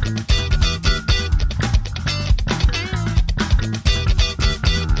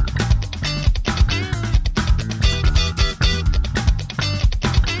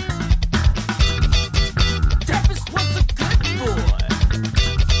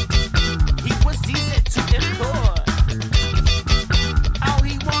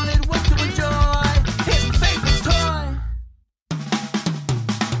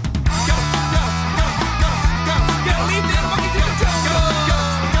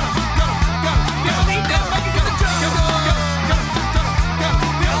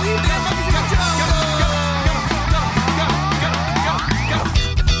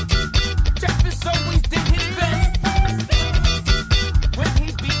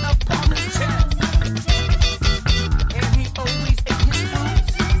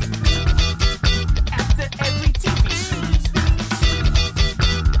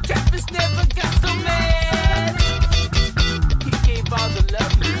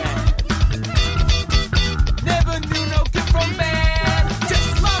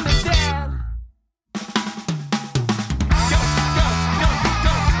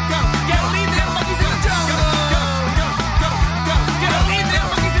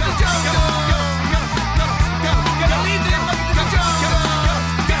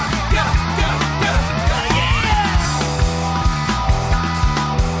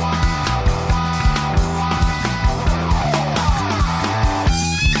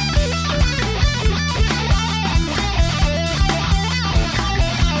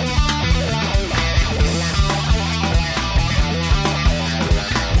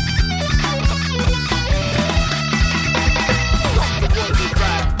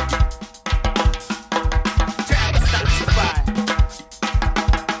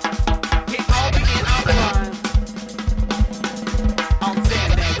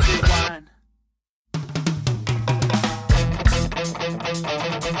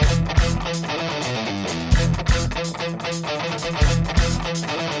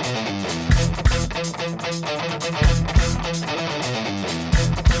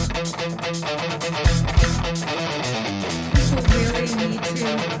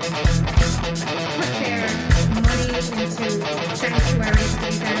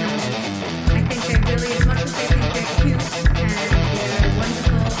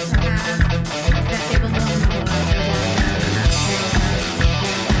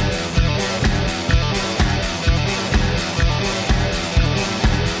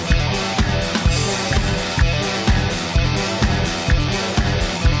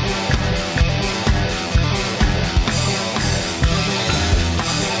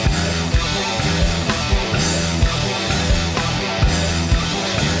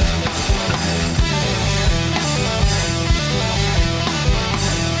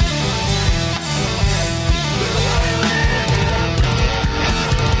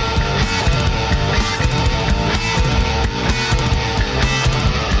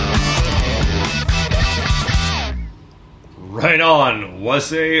 Right on,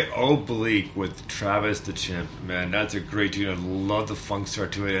 Wasay Oblique with Travis the Chimp. Man, that's a great tune. I love the funk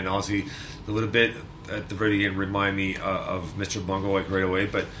start to it, and honestly, a little bit at the very end remind me of Mr. Bungle like right away.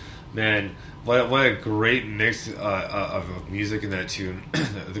 But man, what a great mix of music in that tune.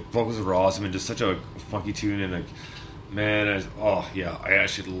 The vocals are awesome and just such a funky tune. And like, man, I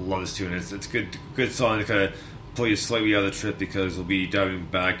actually love this tune. It's good song to kind of pull you slightly out of the trip because we'll be diving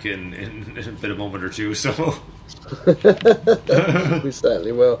back in a bit of a moment or two. So. We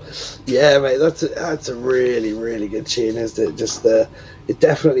certainly will. Yeah, mate, that's a really, really good tune, isn't it? Just it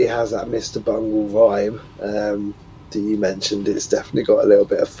definitely has that Mr. Bungle vibe that you mentioned. It's definitely got a little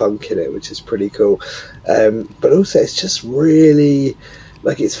bit of funk in it, which is pretty cool. But also, it's just really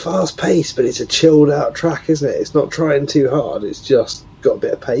like it's fast paced, but it's a chilled out track, isn't it? It's not trying too hard. It's just got a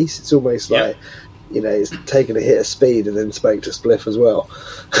bit of pace. It's almost like, you know, it's taking a hit of speed and then smoked a spliff as well.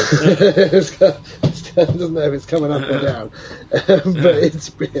 I don't know if it's coming up or down, but it's.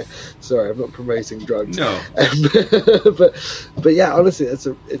 Sorry, I'm not promoting drugs. No, but yeah, honestly, that's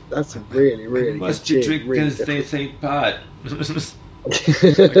a really, really must good you tune. drink Really because they think pot.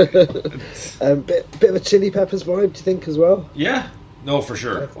 Bit of a Chili Peppers vibe, do you think, as well? Yeah, no, for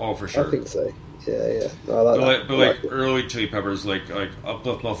sure. For sure. I think so. Yeah. I like that. But like early Chili Peppers, like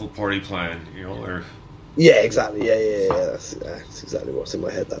Uplift Muffled Party Plan, you know, or Yeah, exactly. Yeah. That's exactly what's in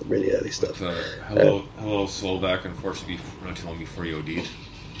my head. That really early stuff. Hello, Slovak. Unfortunately, not too long before you OD'd.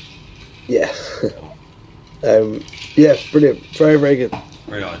 Yeah. Yeah, brilliant. Very, very good.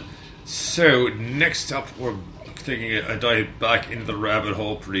 Right on. So next up, we're taking a dive back into the rabbit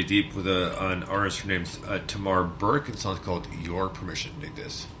hole pretty deep with an artist named Tamar Burke. The song's called "Your Permission." Dig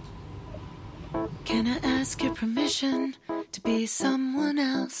this. Can I ask your permission to be someone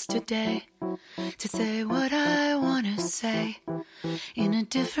else today? To say what I want to say in a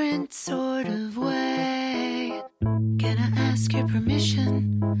different sort of way? Can I ask your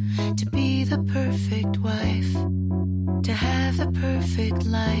permission to be the perfect wife? To have the perfect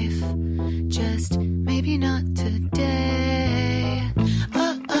life? Just maybe not today.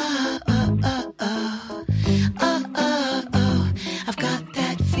 Oh, oh, oh, oh, oh. Oh, oh, oh. I've got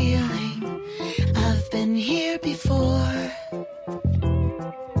that feeling. I've been here before.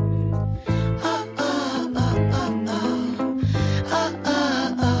 Oh, oh, oh, oh, oh. Oh,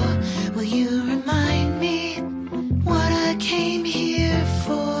 oh, oh. Will you remind me what I came here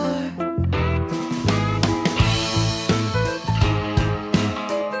for?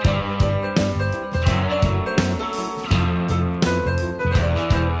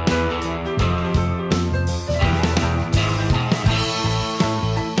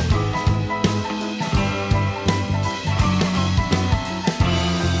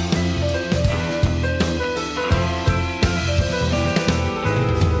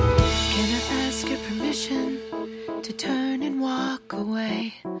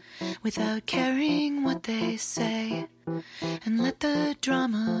 Without caring what they say, and let the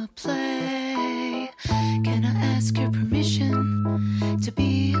drama play. Can I ask your permission to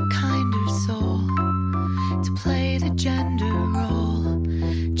be a kinder soul, to play the gender role,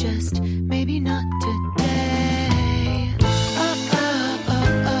 just maybe not today. Oh, oh,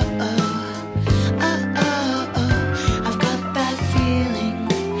 oh, oh, oh. Oh, oh, oh. I've got that feeling.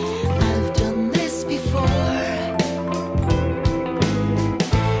 I've done this before.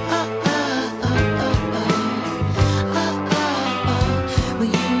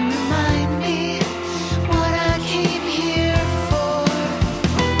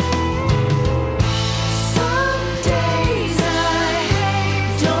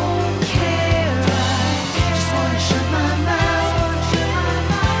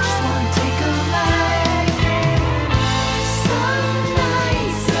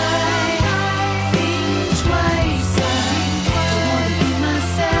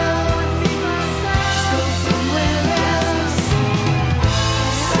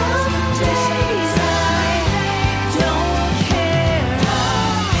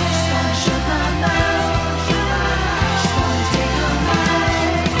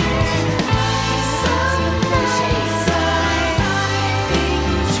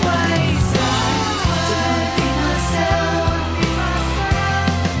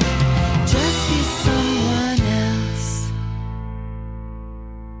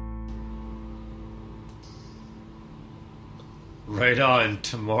 Right on,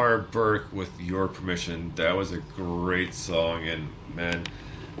 Tamar Burke with "Your Permission." That was a great song, and man,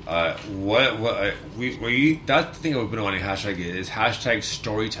 that's the thing I've been on a hashtag is hashtag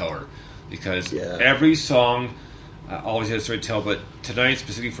storyteller, because every song always has a storyteller, but tonight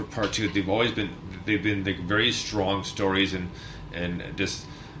specifically for part two, they've been like very strong stories, and just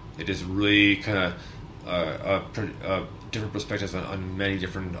it is really kind of different perspectives on many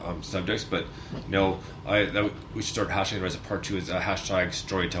different subjects. But we should start hashtagging the rest of part two as a hashtag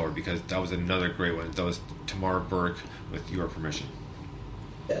storyteller, because that was another great one. That was Tamar Burke with "Your Permission."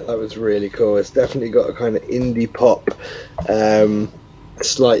 Yeah, that was really cool. It's definitely got a kind of indie pop,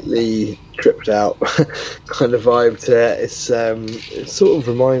 slightly tripped out kind of vibe to it. It sort of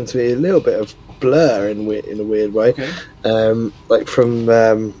reminds me a little bit of Blur in a weird way, like from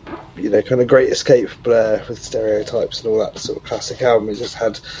kind of Great Escape Blur with Stereotypes and all that sort of classic album. It just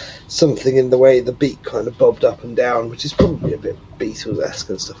had something in the way the beat kind of bobbed up and down, which is probably a bit Beatles-esque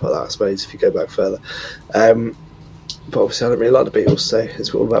and stuff like that, I suppose, if you go back further. But obviously I don't really like the Beatles, so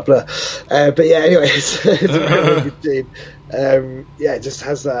it's all about Blur. But yeah, anyway, it's a very good tune. It just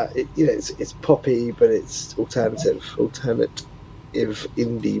has that, it's poppy, but it's alternative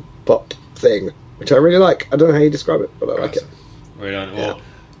indie pop thing, which I really like. I don't know how you describe it, but I like it. Right on. Well,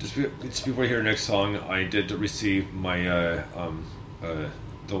 just before you hear the next song, I did receive my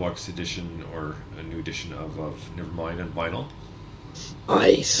deluxe edition, or a new edition of Nevermind on vinyl.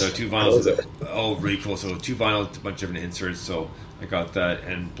 Nice. So 2 vinyls. Oh, really cool. So 2 vinyls, a bunch of different inserts. So I got that,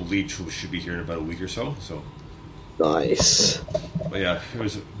 and Bleach should be here in about a week or so. So nice. But yeah, it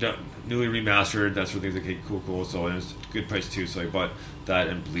was newly remastered. That sort of things. Okay, cool. So it was a good price too. So I bought that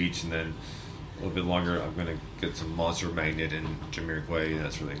and Bleach, and then little bit longer, I'm gonna get some Monster Magnet and Jamiroquai and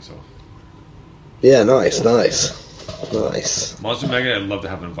that sort of thing. So Yeah, nice. Monster Magnet, I'd love to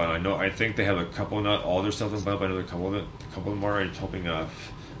have on vinyl. I think they have a couple, not all their stuff on vinyl, but another couple of them are. I'm hoping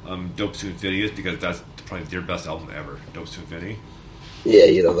Dope Suit Infinity, because that's probably their best album ever. Dope Suit Infinity. Yeah,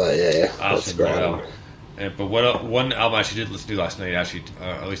 you know that. Yeah. That's great. But one album I actually did listen to last night, actually,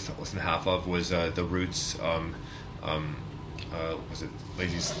 at least listened to half of, was The Roots. Was it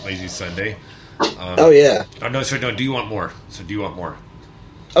Lazy Sunday? Oh yeah. No, sorry, no. Do you want more? So do you want more?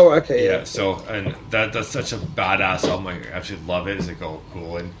 Oh, okay. Yeah. So and that's such a badass album. I absolutely love it. It's like, oh,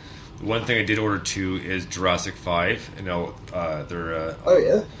 cool. And one thing I did order too is Jurassic 5. You know, they're. Oh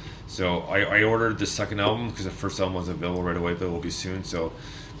yeah. So I ordered the second album because the first album wasn't available right away, but it will be soon. So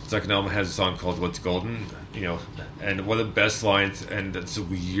the second album has a song called "What's Golden," you know, and one of the best lines. And that's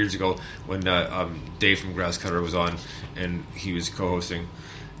years ago when Dave from Grasscutter was on, and he was co-hosting,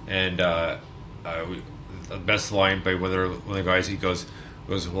 and the best line by one of the guys, he goes,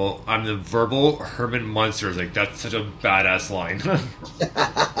 well, I'm the verbal Herman Munster. It's like, that's such a badass line.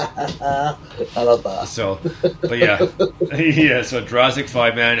 I love that. So, but yeah, so Jurassic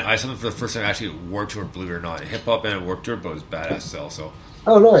 5, man, I saw them for the first time. I actually worked to it, believe it or not. Hip hop and worked to it, but it was badass still. So,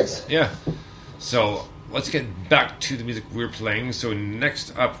 oh, nice. Yeah. So let's get back to the music we're playing. So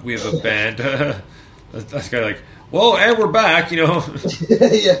next up, we have a band. That's kind of like, well, and we're back, you know.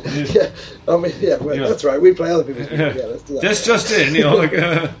 yeah. I mean, yeah, well, you know, that's right. We play other people's music. Yeah, let's do that. This just in, you know, like.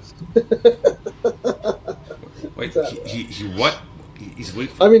 Wait, he what? He's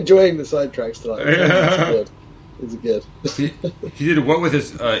weak. I'm enjoying the sidetracks tonight. It's good. He did what with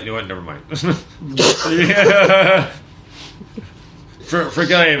his? You know what? Never mind. Yeah.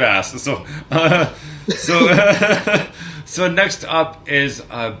 Forget I've asked. So next up is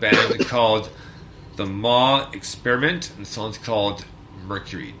a band called The Maw Experiment, and the song's called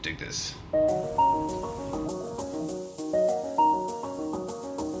Mercury. Dig this.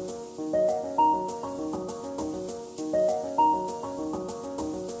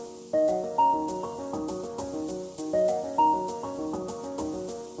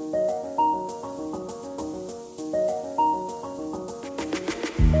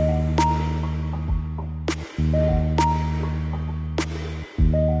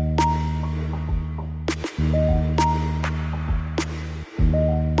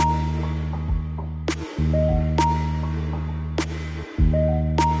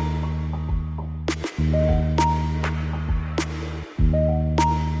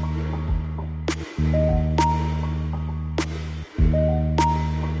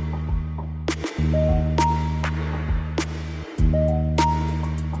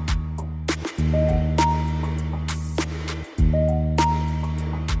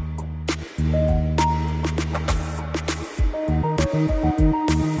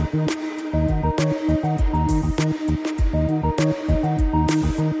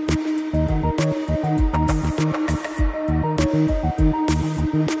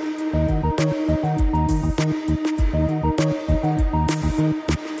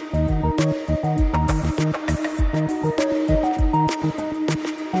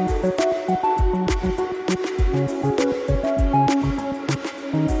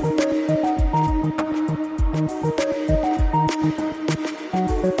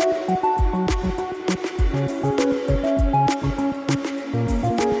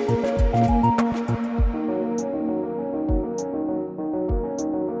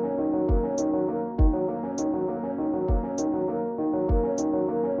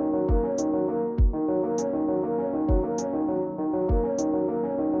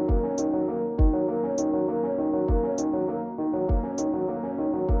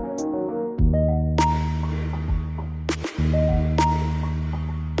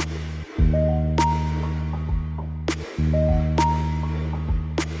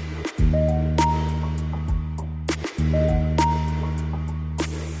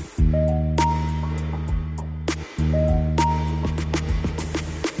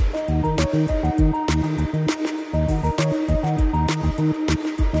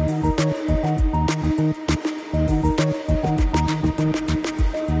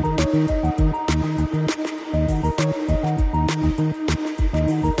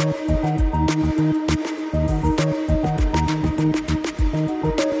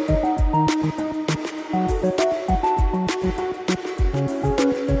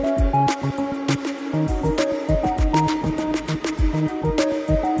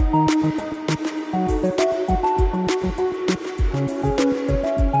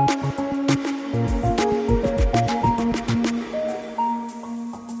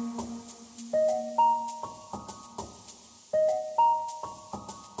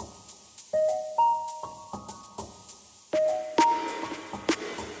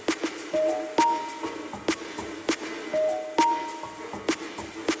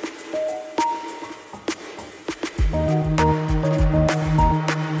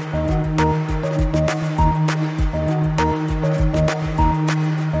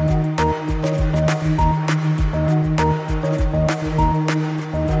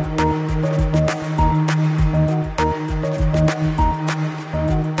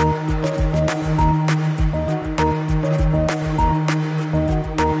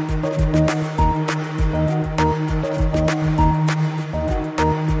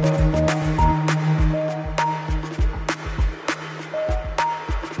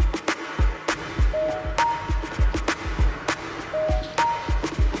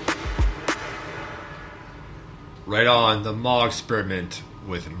 on the Maw Experiment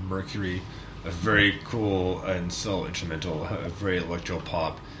with Mercury, a very cool and slow instrumental, a very electro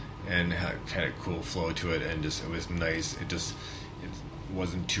pop, and had a cool flow to it, and just it was nice. It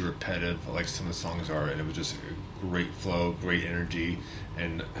wasn't too repetitive like some of the songs are, and it was just a great flow, great energy,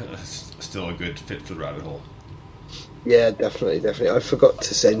 and still a good fit for the Rabbit Hole. Yeah, definitely. I forgot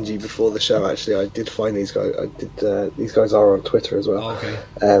to send you before the show. Actually, I did find these guys. These guys are on Twitter as well. Okay.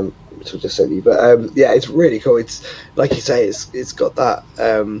 Which I'll just send you. But yeah, it's really cool. It's like you say, it's got that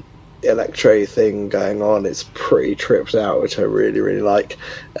electro thing going on. It's pretty tripped out, which I really like.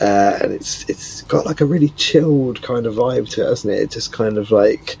 And it's got like a really chilled kind of vibe to it, hasn't it? It's just kind of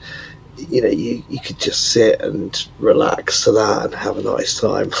like, you know, you could just sit and relax to that and have a nice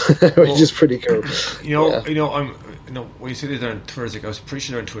time, which is pretty cool. When you say they're on Twitter, it's like I was pretty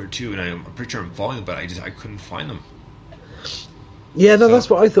sure they're on Twitter too, and I'm pretty sure I'm following them, but I couldn't find them. Yeah, no, that's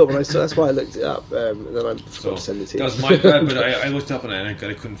what I thought when I saw. That's why I looked it up, and then I forgot to send it to you. That was my bad, but I looked up and I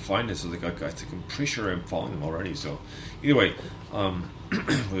couldn't find it. So I think I'm pretty sure I'm following them already. So either way,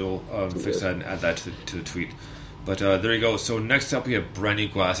 we'll fix that and add that to the tweet. But there you go. So next up we have Brand New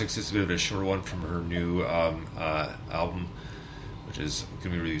Classics. This is a bit of a shorter one from her new album, which is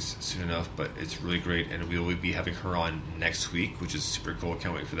going to be released soon enough, but it's really great, and we will be having her on next week, which is super cool.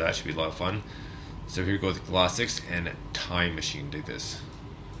 Can't wait for that. Should be a lot of fun. So here goes Classics and Time Machine. Dig this.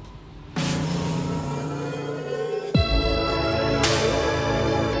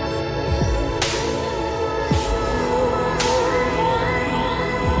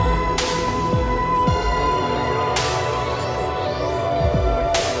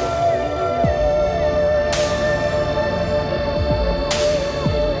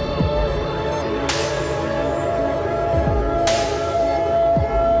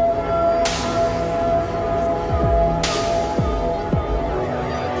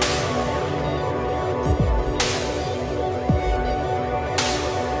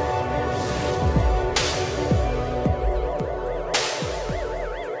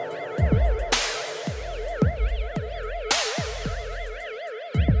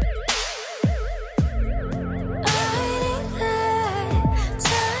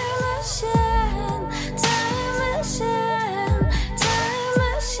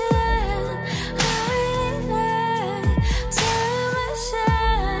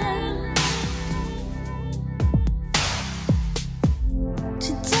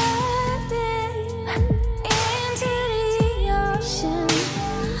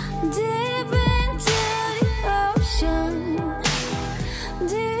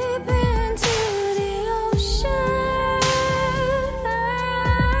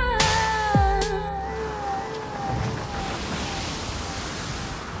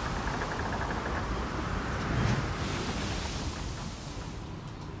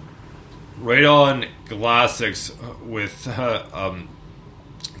 Right on Classics with Time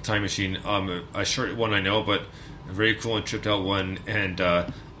Machine. A short one, I know, but a very cool and tripped out one. And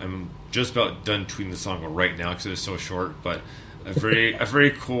I'm just about done tweeting the song right now because it's so short. But a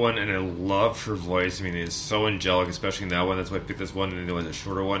very cool one, and I love her voice. I mean, it's so angelic, especially in that one. That's why I picked this one, and it was a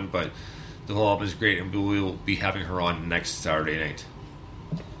shorter one. But the whole album is great, and we will be having her on next Saturday night.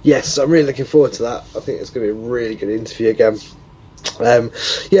 Yes, I'm really looking forward to that. I think it's going to be a really good interview again.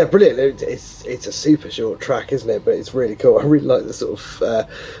 Yeah, brilliant. It's a super short track, isn't it? But it's really cool. I really like the sort of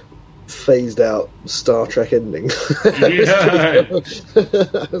phased out Star Trek ending. Yeah.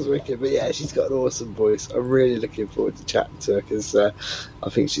 That was wicked. But yeah, she's got an awesome voice. I'm really looking forward to chatting to her because I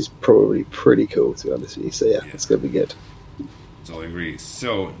think she's probably pretty cool, to be honest with you. So yeah, it's going to be good. So I agree.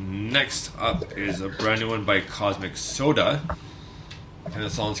 So next up is a brand new one by Cosmic Soda. And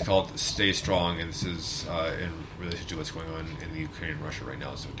the song's called Stay Strong, and this is in relation to what's going on in the Ukraine and Russia right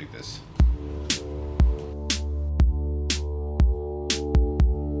now, so dig this.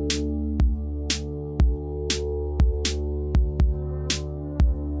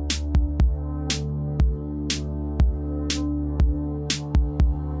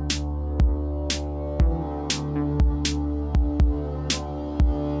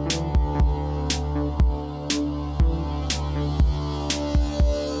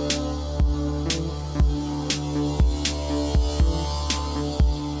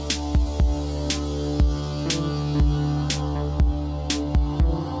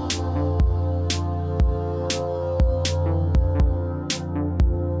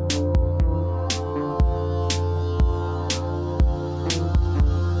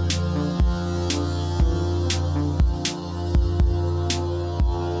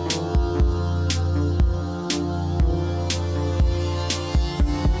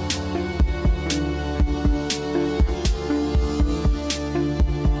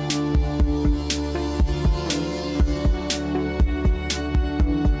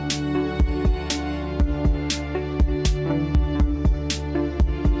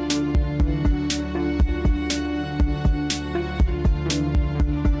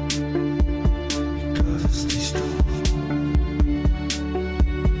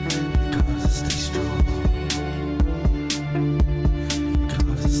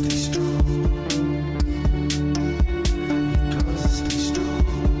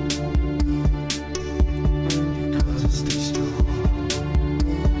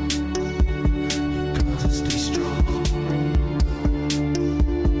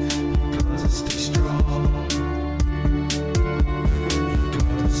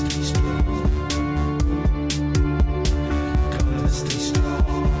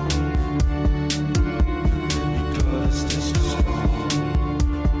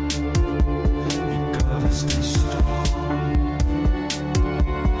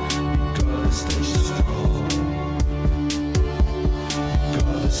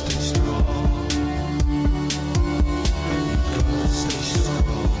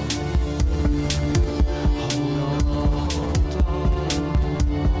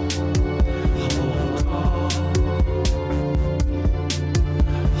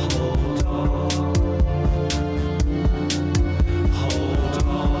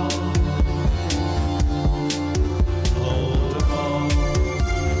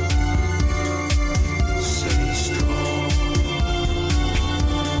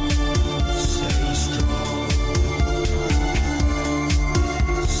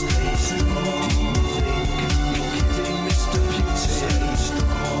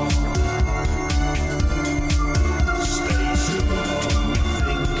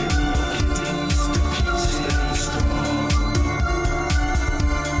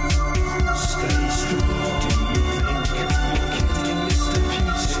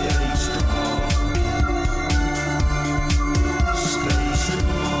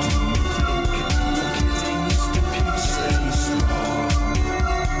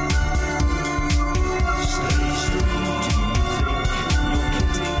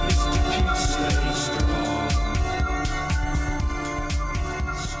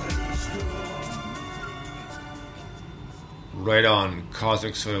 Right on.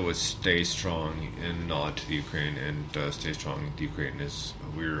 Cosmic Soda was Stay Strong and nod to the Ukraine, and Stay Strong, the Ukraine is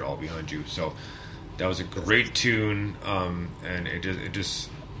We're All Behind You. So that was a great tune, and it just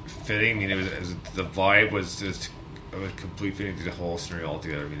fitting. I mean, it was the vibe was just a complete fitting to the whole scenario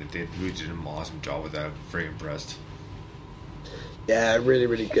altogether. I mean, they really did an awesome job with that. I'm very impressed. Yeah, really,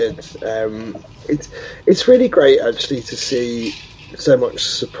 really good. It's really great actually to see so much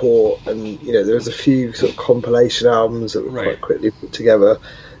support, and there was a few sort of compilation albums that were quite quickly put together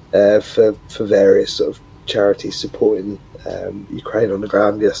for various sort of charities supporting Ukraine on the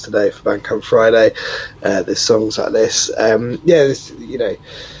ground yesterday for Bandcamp Friday. There's songs like this.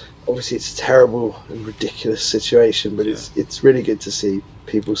 Obviously it's a terrible and ridiculous situation, but it's really good to see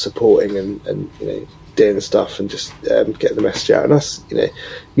people supporting and doing stuff and just getting the message out. And us,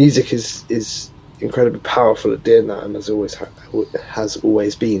 music is incredibly powerful at doing that, and has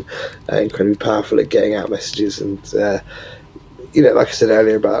always been incredibly powerful at getting out messages. And like I said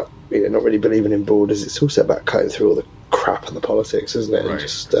earlier about not really believing in borders, it's also about cutting through all the crap and the politics, isn't it? Right.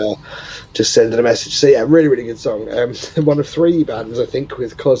 And just sending a message. So yeah, really, really good song. One of 3 bands, I think,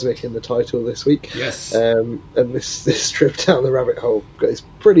 with Cosmic in the title this week. Yes. And this trip down the rabbit hole goes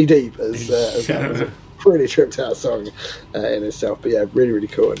pretty deep as that was a pretty tripped out song in itself. But yeah, really, really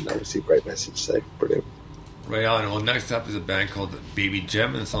cool, and obviously a great message. So brilliant. Right on. Well, next up is a band called Baby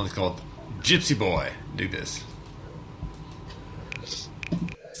Gem, and the song is called Gypsy Boy. Dig this.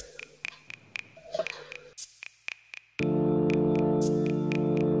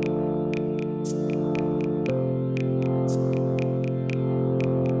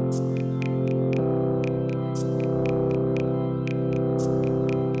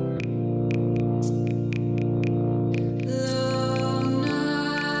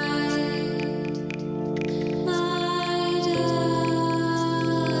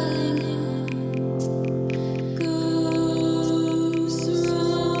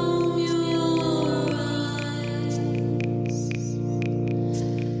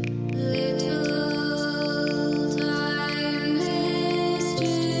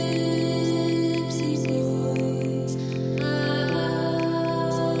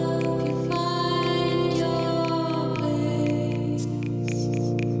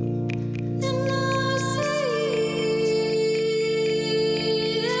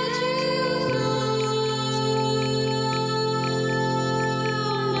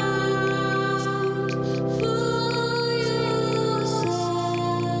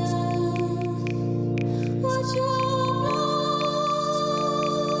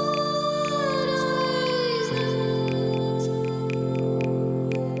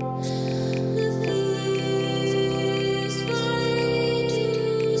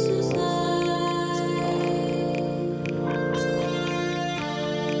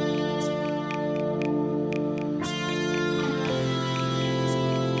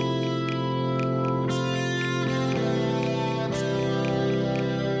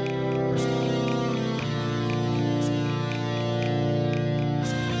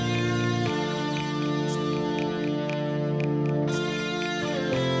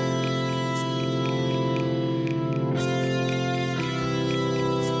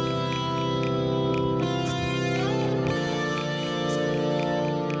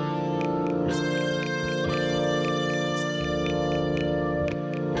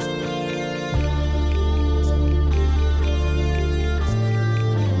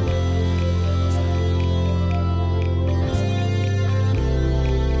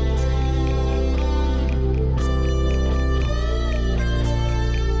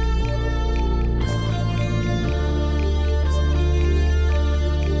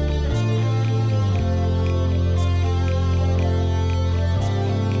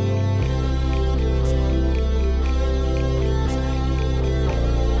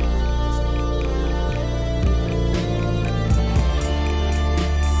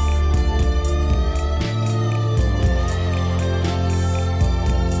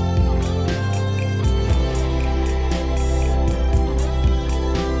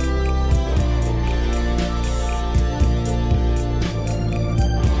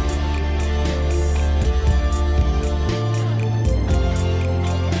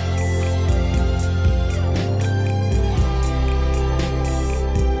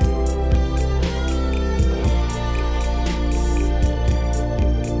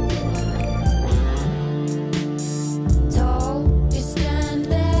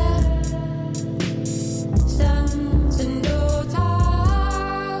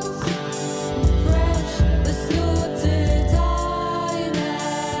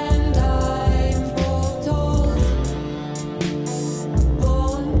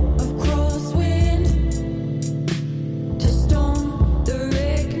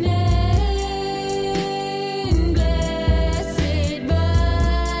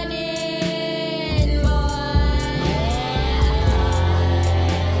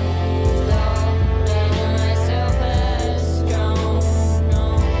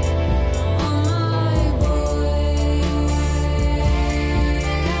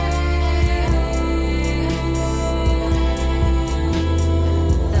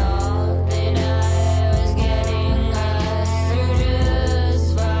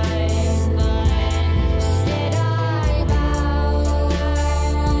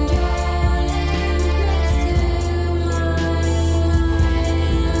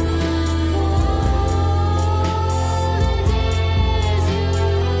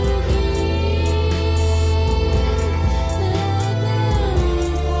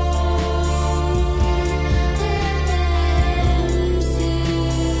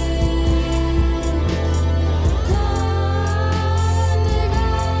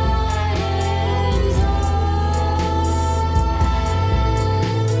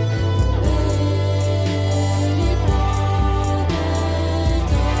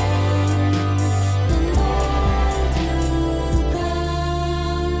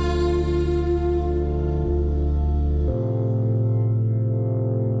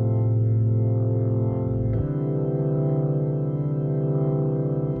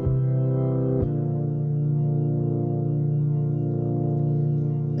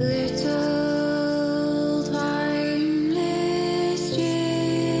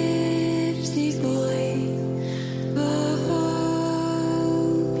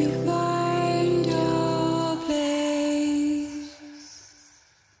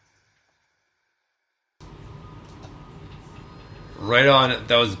 on.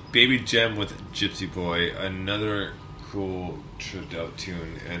 That was Baby Gem with Gypsy Boy. Another cool tripped out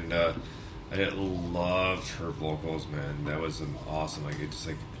tune, and I love her vocals, man. That was awesome. Like, it just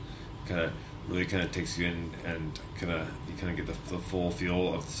like kind of really kind of takes you in, and you kind of get the full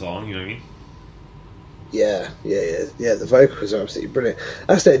feel of the song. You know what I mean? Yeah. The vocals are absolutely brilliant.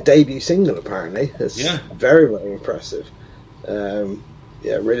 That's their debut single, apparently. It's very, very impressive.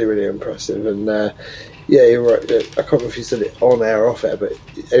 Really, really impressive. And you're right. I can't remember if you said it on air or off air, but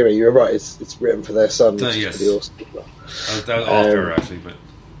anyway, you're right. It's written for their son, which is pretty awesome. That was off air, actually, but.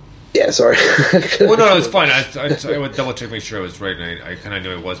 Yeah, sorry. Well, no, it's fine. I would double check, make sure I was right, and I kind of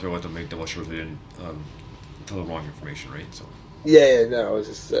knew it was, but I wanted to make double sure they didn't tell the wrong information, right? So. No, I was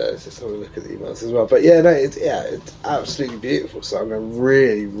just having a look at the emails as well. But it's absolutely beautiful song. I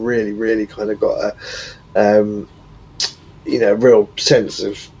really, really, really kind of got a real sense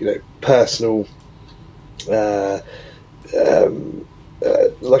of personal. God, I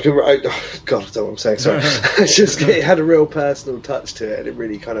don't know what I'm saying. Sorry, it had a real personal touch to it, and it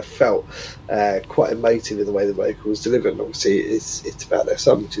really kind of felt quite emotive in the way the vocals delivered. And obviously, it's about their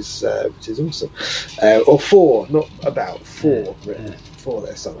son, which is awesome. Or for their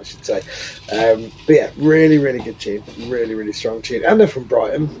son, I should say. But yeah, really, really good tune, really, really strong tune, and they're from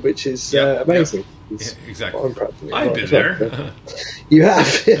Brighton, which is amazing. Yeah, exactly. I've been there. You have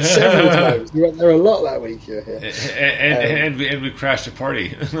several times. You went there a lot that week. You were here. And we crashed a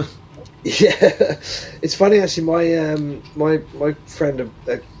party. Yeah, it's funny actually. My friend,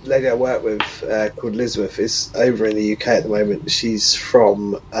 a lady I work with called Elizabeth, is over in the UK at the moment. She's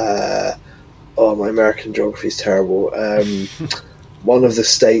from my American geography is terrible. One of the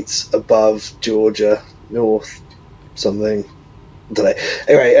states above Georgia, north something. I don't know.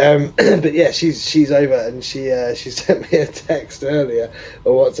 Anyway, but yeah, she's over, and she sent me a text earlier, a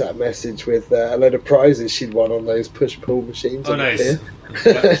WhatsApp message with a load of prizes she'd won on those push-pull machines. Oh, nice. The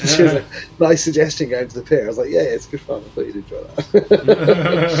pier. She was like, nice suggestion going to the pier. I was like, yeah, it's good fun. I thought you'd enjoy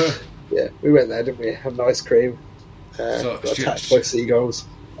that. Yeah, we went there, didn't we? Had an ice cream. Got attacked by seagulls.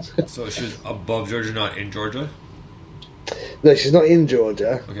 So she's above Georgia, not in Georgia? No, she's not in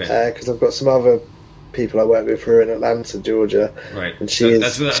Georgia. Okay. Because I've got some other people I work with who are in Atlanta, Georgia. Right. And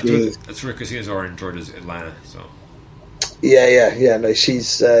that's where casinos are in Georgia's Atlanta. So. Yeah. No,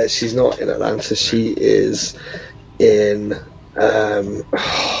 she's not in Atlanta. She is in what's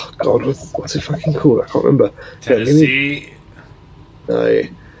it fucking called? I can't remember. Tennessee. No.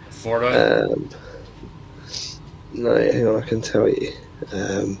 Florida. No, hang on, I can tell you.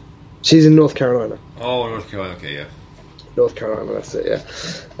 She's in North Carolina. Oh, North Carolina. Okay, yeah. North Carolina, that's it, yeah.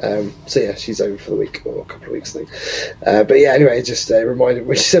 So yeah, she's over for the week, or a couple of weeks, I think. But yeah, anyway, it just reminded,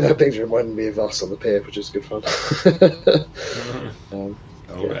 when she sent that picture, reminded me of us on the pier, which was good fun. All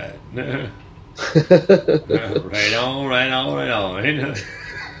right. Right on.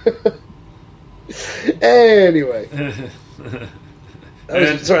 Anyway.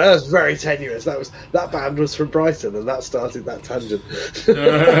 That was very tenuous. That band was from Brighton, and that started that tangent.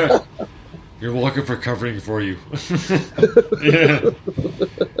 You're welcome for covering for you. Yeah.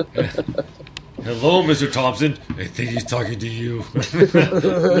 Hello, Mr. Thompson. I think he's talking to you.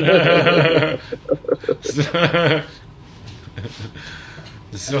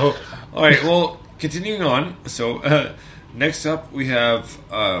 So, all right. Well, continuing on. So, next up we have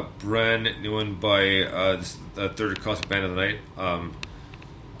a brand new one by the third Cosmic Band of the night,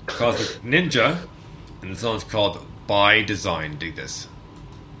 Cosmic Ninja, and the song's called By Design. Dig this.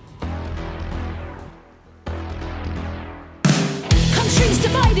 Countries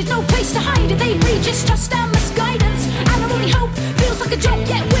divided, no place to hide it. They read just trust and misguidance. And our only hope feels like a joke,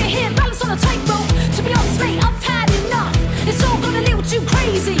 yet we're here, balanced on a tightrope. To be honest, mate, I've had enough. It's all gone a little too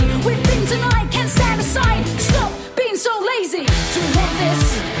crazy. We've been denied, can't stand aside. Stop being so lazy. Do we want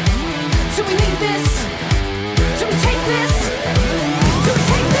this? Do we need this? Do we take this? Do we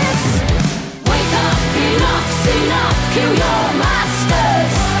take this? Wake up, enough's enough. Kill your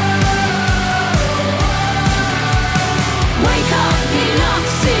masters. Wake up,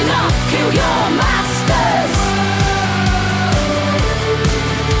 enough's enough. Kill your masters.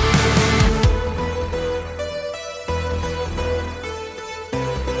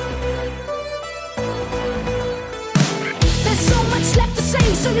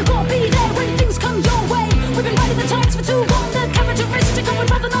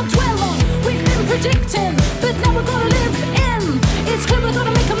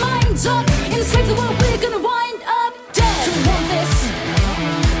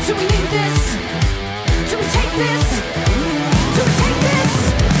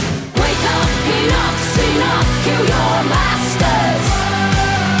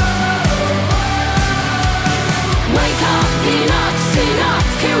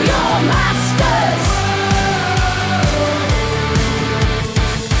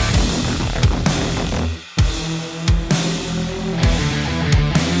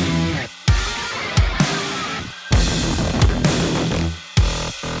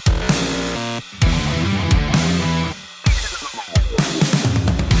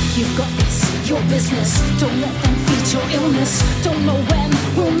 You've got this, your business. Don't let them feed your illness. Don't know when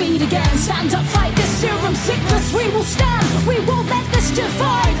we'll meet again. Stand up, fight this serum sickness. We will stand, we won't let this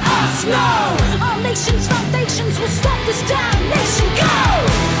divide us. No, our nation's foundations will stop this damnation. Go!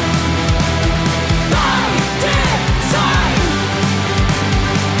 By design.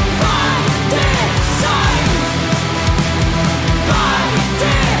 By design. By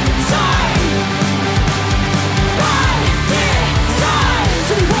design. By design.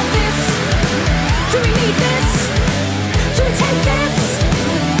 Do we want this? Do we need this? Do we take this?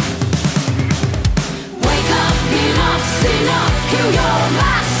 Wake up, enough's enough. Kill your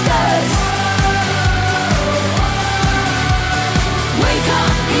masters. Wake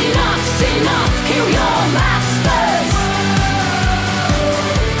up, enough's enough. Kill your masters.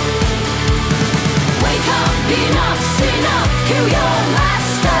 Wake up, enough's enough. Kill your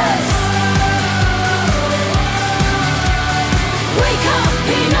masters. Wake up,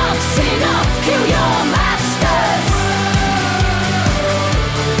 enough's enough. Kill your masters.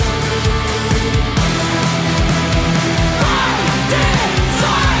 By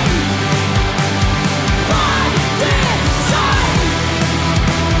design. By design.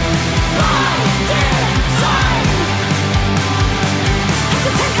 By design.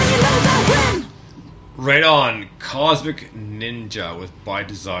 Hesitate and you know they'll win. Right on, Cosmic Ninja with By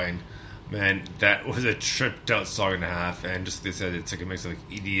Design. Man, that was a tripped out song and a half, and just like they said, it's like a mix of like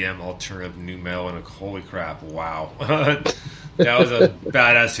EDM, alternative, new metal, and like holy crap, wow. That was a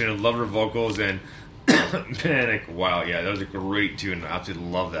badass tune. I love her vocals, and man, like wow, yeah, that was a great tune. I absolutely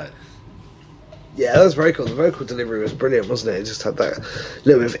love that. Yeah, that was very cool. The vocal delivery was brilliant, wasn't it? It just had that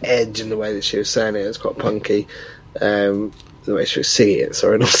little bit of edge in the way that she was saying it. It was quite punky. The way she was singing it,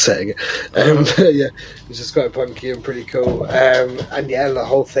 sorry, not saying it. But yeah, it was just quite punky and pretty cool. And yeah, the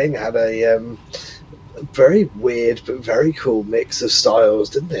whole thing had a very weird but very cool mix of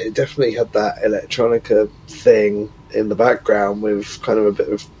styles, didn't it? It definitely had that electronica thing in the background with kind of a bit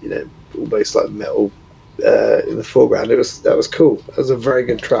of, you know, almost like metal in the foreground. That was cool. That was a very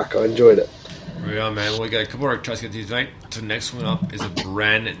good track. I enjoyed it. Right on, man. Well, we got a couple more tracks to get to tonight. So next one up is a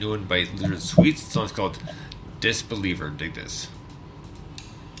brand new one by Lizard Sweets. The song's called Disbeliever. Dig this.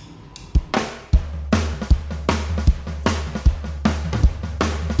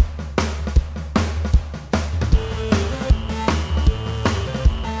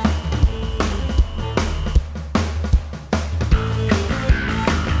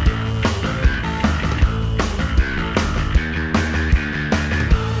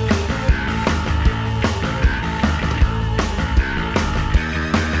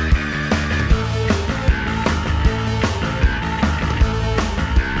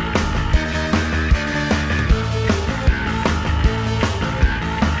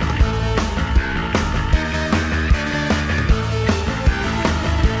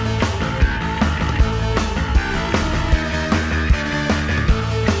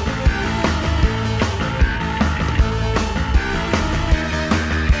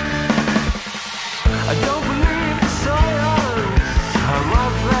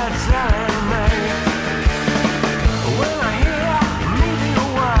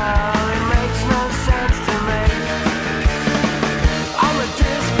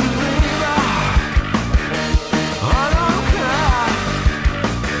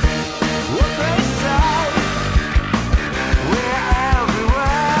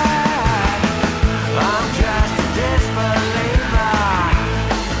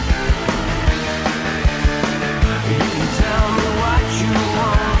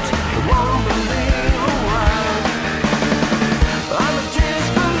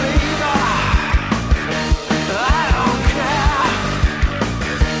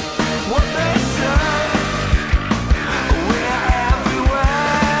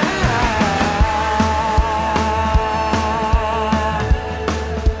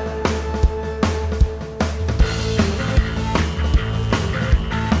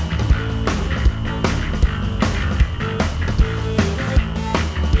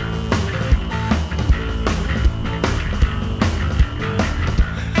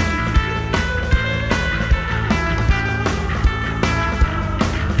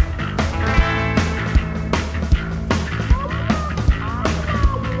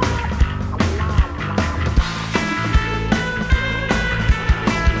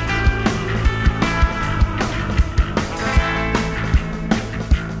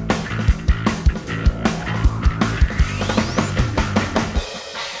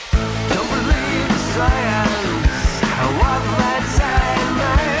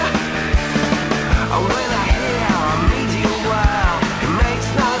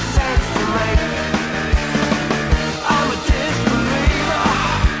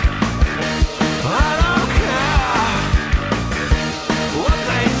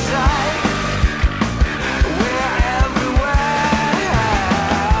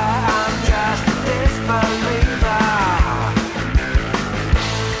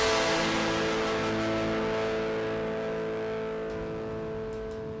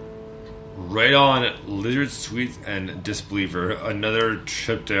 Right On, Lizard Sweet, and Disbeliever. Another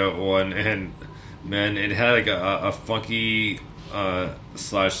tripped out one, and man, it had like a funky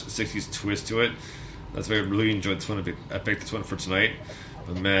slash 60s twist to it. That's why I really enjoyed this one. I picked this one for tonight.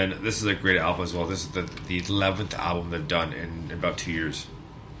 But man, this is a great album as well. This is the 11th album they've done in about 2 years.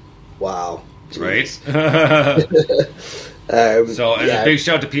 Wow. Right? A big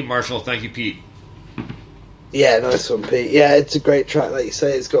shout out to Pete Marshall. Thank you, Pete. Yeah, nice one, Pete. Yeah, it's a great track. Like you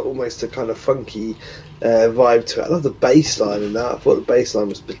say, it's got almost a kind of funky vibe to it. I love the bass line in that. I thought the bass line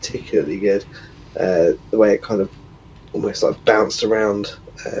was particularly good. The way it kind of almost like bounced around,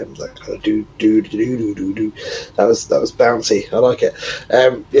 that kind of do. That was bouncy. I like it.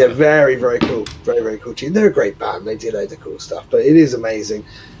 Very, very cool. Very, very cool tune. They're a great band. They do loads of cool stuff, but it is amazing.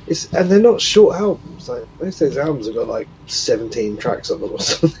 And they're not short albums. Like most of those albums have got like 17 tracks on them or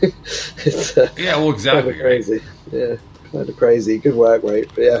something. It's exactly. Kind of crazy. Yeah, kind of crazy. Good work rate,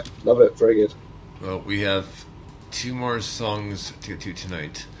 but yeah, love it. Very good. Well, we have 2 more songs to get to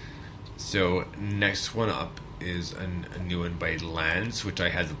tonight. So next one up is a new one by Lands, which I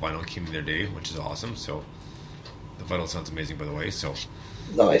had the vinyl came the other day, which is awesome. So the vinyl sounds amazing, by the way. So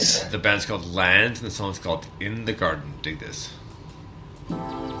nice. The band's called Lands, and the song's called In the Garden. Dig this.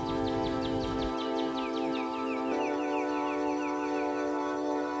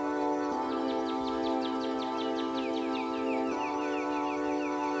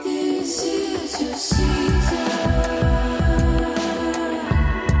 This is your season.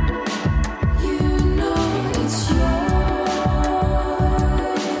 You know it's yours.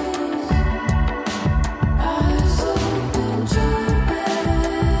 Eyes open, jumping.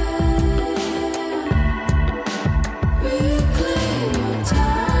 Reclaim your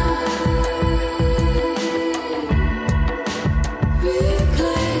time.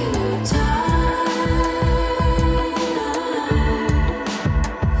 Reclaim your time.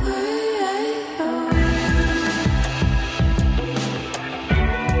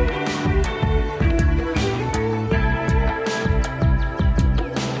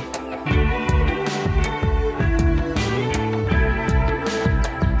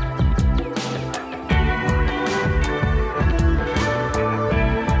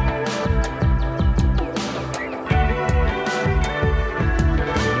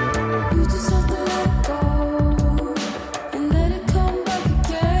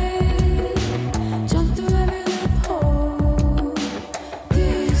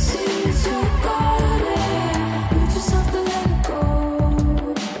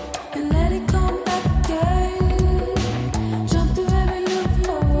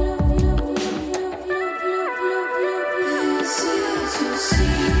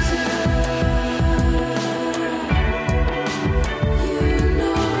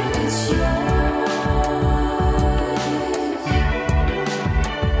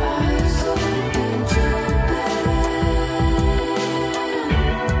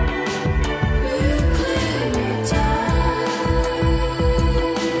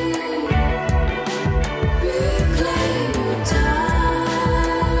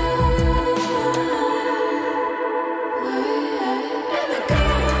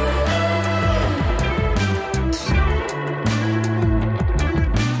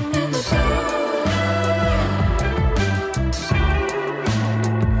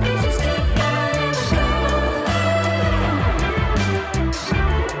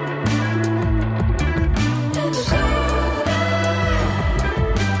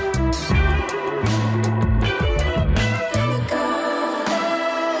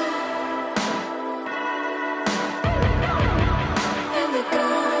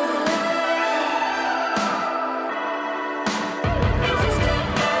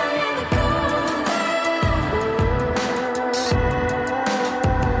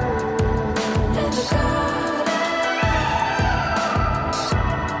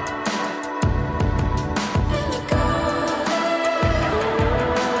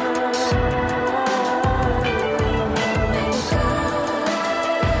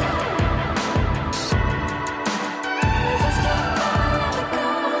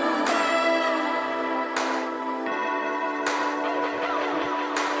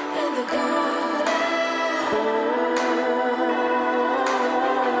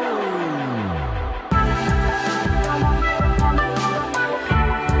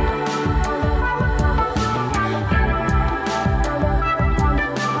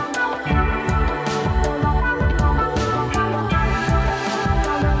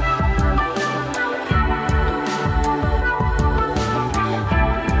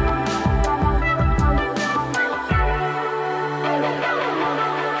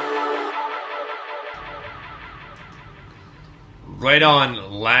 Right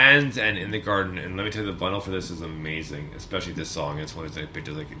on, Lands and In the Garden, and let me tell you, the vinyl for this is amazing, especially this song. It's one of those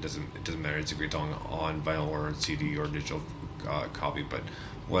pictures, like, it doesn't matter, it's a great song on vinyl or on CD or digital copy, but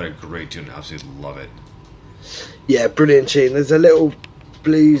what a great tune, absolutely love it. Yeah, brilliant tune. There's a little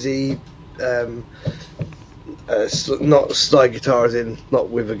bluesy, not slide guitar as in, not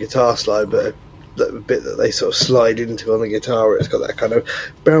with a guitar slide, but a bit that they sort of slide into on the guitar, where it's got that kind of,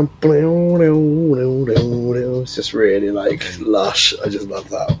 it's just really like lush. I just love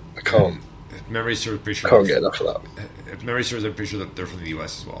that. I can't. If memory serves, pretty sure can't get enough of that. If memory serves, I'm pretty sure that they're from the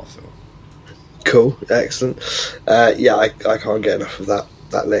US as well. So cool, excellent. Yeah, I can't get enough of that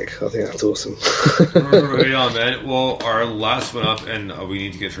lick. I think that's awesome. Right on, man. Well, our last one up, and we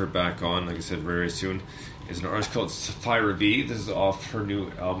need to get her back on, like I said, very soon, is an artist called Sapphira V. This is off her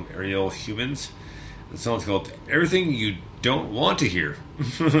new album, Aerial Humans. The song's called Everything You Don't Want to Hear.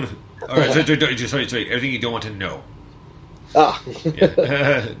 Alright, sorry, Everything You Don't Want to Know. Ah.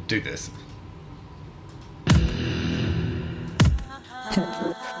 Yeah. Dig this.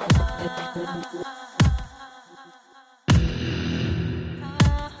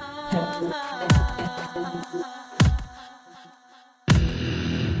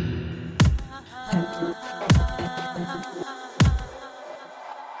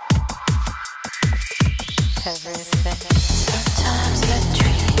 Sometimes a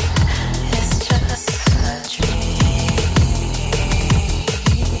dream is just a dream.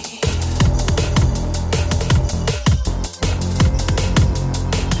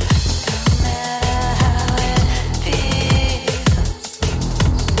 No matter how it feels.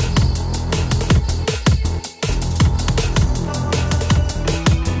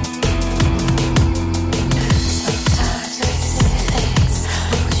 Sometimes we see things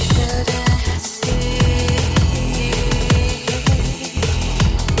we shouldn't see.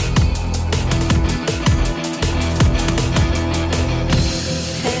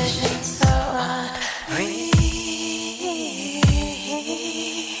 Vision so unreal.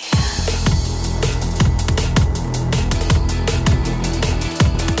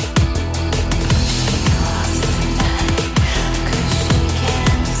 Lost tonight 'cause she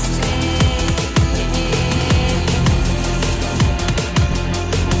can't see.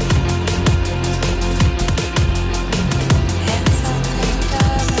 And something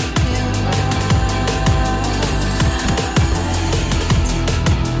doesn't feel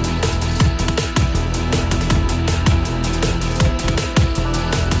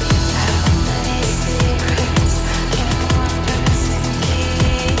How many secrets can one person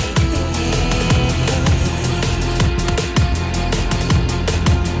keep?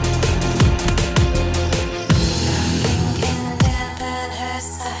 Nothing can dampen her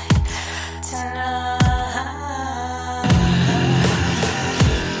sight tonight.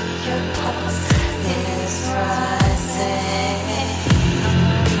 Your pulse is rising.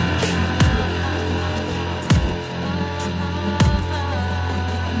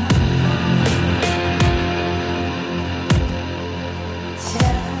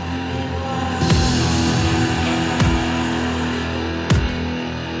 Tell me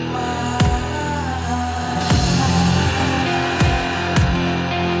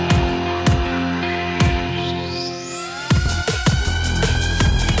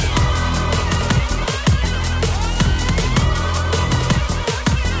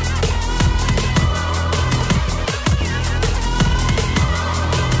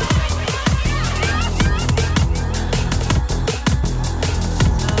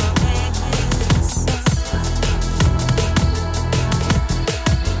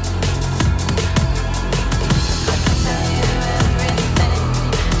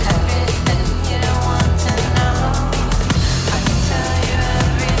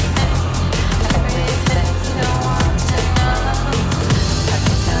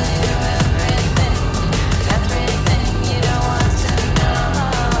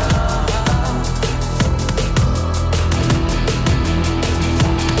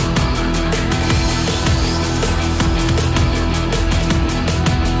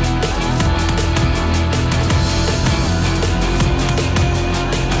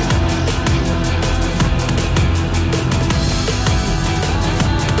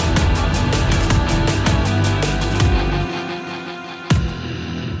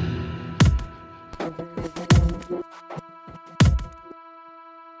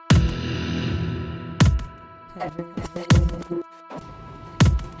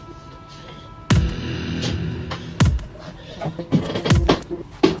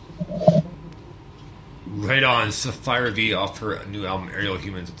Right on, Sapphira V off her new album Aerial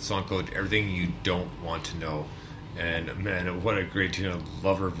Humans with the song called Everything You Don't Want to Know. And man, what a great tune! I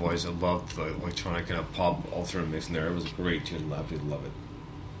love her voice. I love the electronic kind of pop all through mix in there. It was a great tune. Absolutely love it.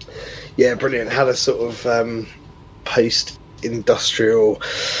 Yeah, brilliant. Had a sort of post-industrial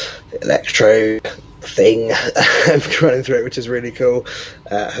electro thing running through it, which is really cool.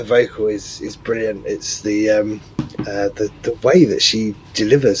 Her vocal is brilliant. It's the way that she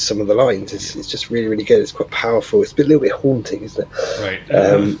delivers some of the lines is just really, really good. It's quite powerful. It's a little bit haunting, isn't it?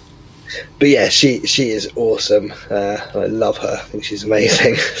 Right. But yeah, she is awesome. I love her. I think she's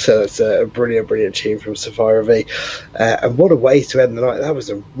amazing. So it's a brilliant tune from Sapphira V. And what a way to end the night. That was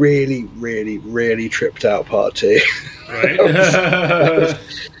a really, really, really tripped out part 2. Right.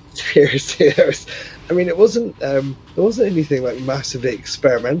 Seriously, I mean, it wasn't anything like massively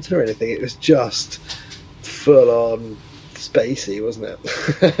experimental or anything. It was just full on spacey, wasn't it?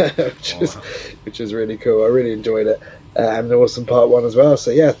 which is really cool. I really enjoyed it. And there was some part 1 as well.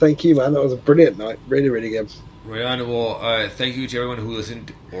 So yeah, thank you, man. That was a brilliant night. Really, really good. Right on. Well, thank you to everyone who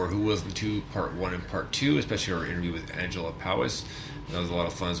listened or who listened to part 1 and part 2, especially our interview with Angela Powis. That was a lot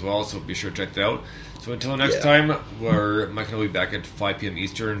of fun as well. So be sure to check that out. So until next time, Mike and I will be back at 5 p.m.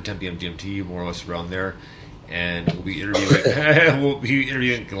 Eastern, 10 p.m. GMT, more or less around there. And we'll be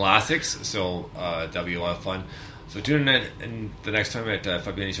interviewing Glassix. So that'll be a lot of fun. So tune in the next time at 5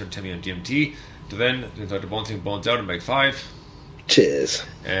 p.m. Eastern, 10 p.m. GMT. Till then, Dr. Bones out and Mike 5. Cheers.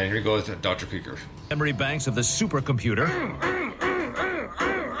 And here goes Dr. Krieger. Memory banks of the supercomputer.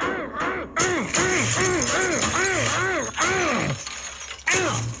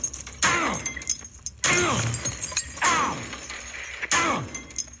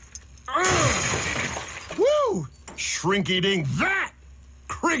 Woo! Shrink eating that!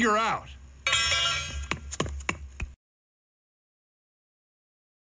 Krieger out!